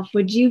yourself.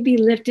 Would you be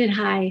lifted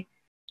high,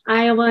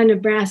 Iowa,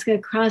 Nebraska,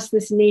 across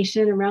this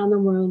nation, around the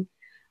world?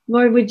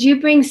 Lord, would you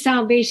bring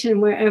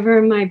salvation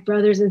wherever my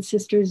brothers and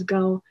sisters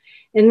go?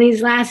 In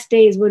these last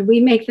days, would we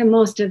make the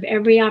most of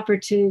every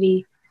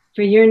opportunity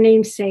for your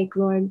name's sake,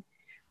 Lord?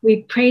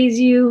 We praise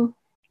you.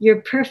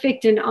 You're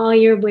perfect in all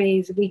your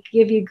ways. We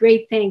give you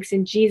great thanks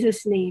in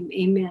Jesus' name.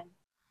 Amen.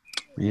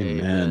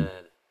 Amen.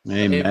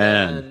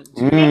 Amen.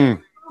 What a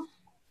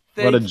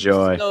Thank you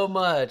joy. so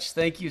much.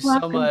 Thank you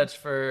so much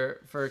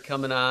for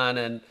coming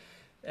on,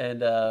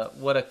 and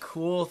what a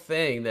cool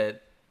thing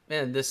that,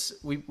 man, this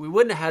we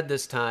wouldn't have had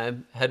this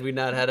time had we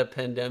not had a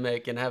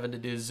pandemic and having to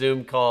do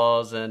Zoom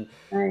calls, and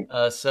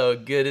so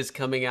good is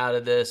coming out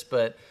of this.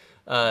 But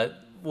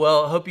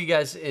well, hope you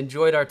guys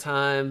enjoyed our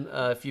time.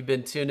 If you've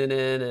been tuning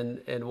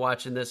in and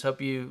watching this, hope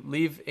you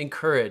leave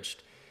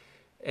encouraged.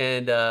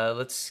 And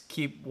let's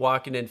keep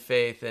walking in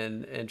faith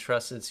and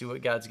trust and see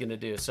what God's going to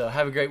do. So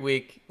have a great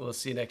week. We'll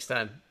see you next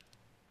time.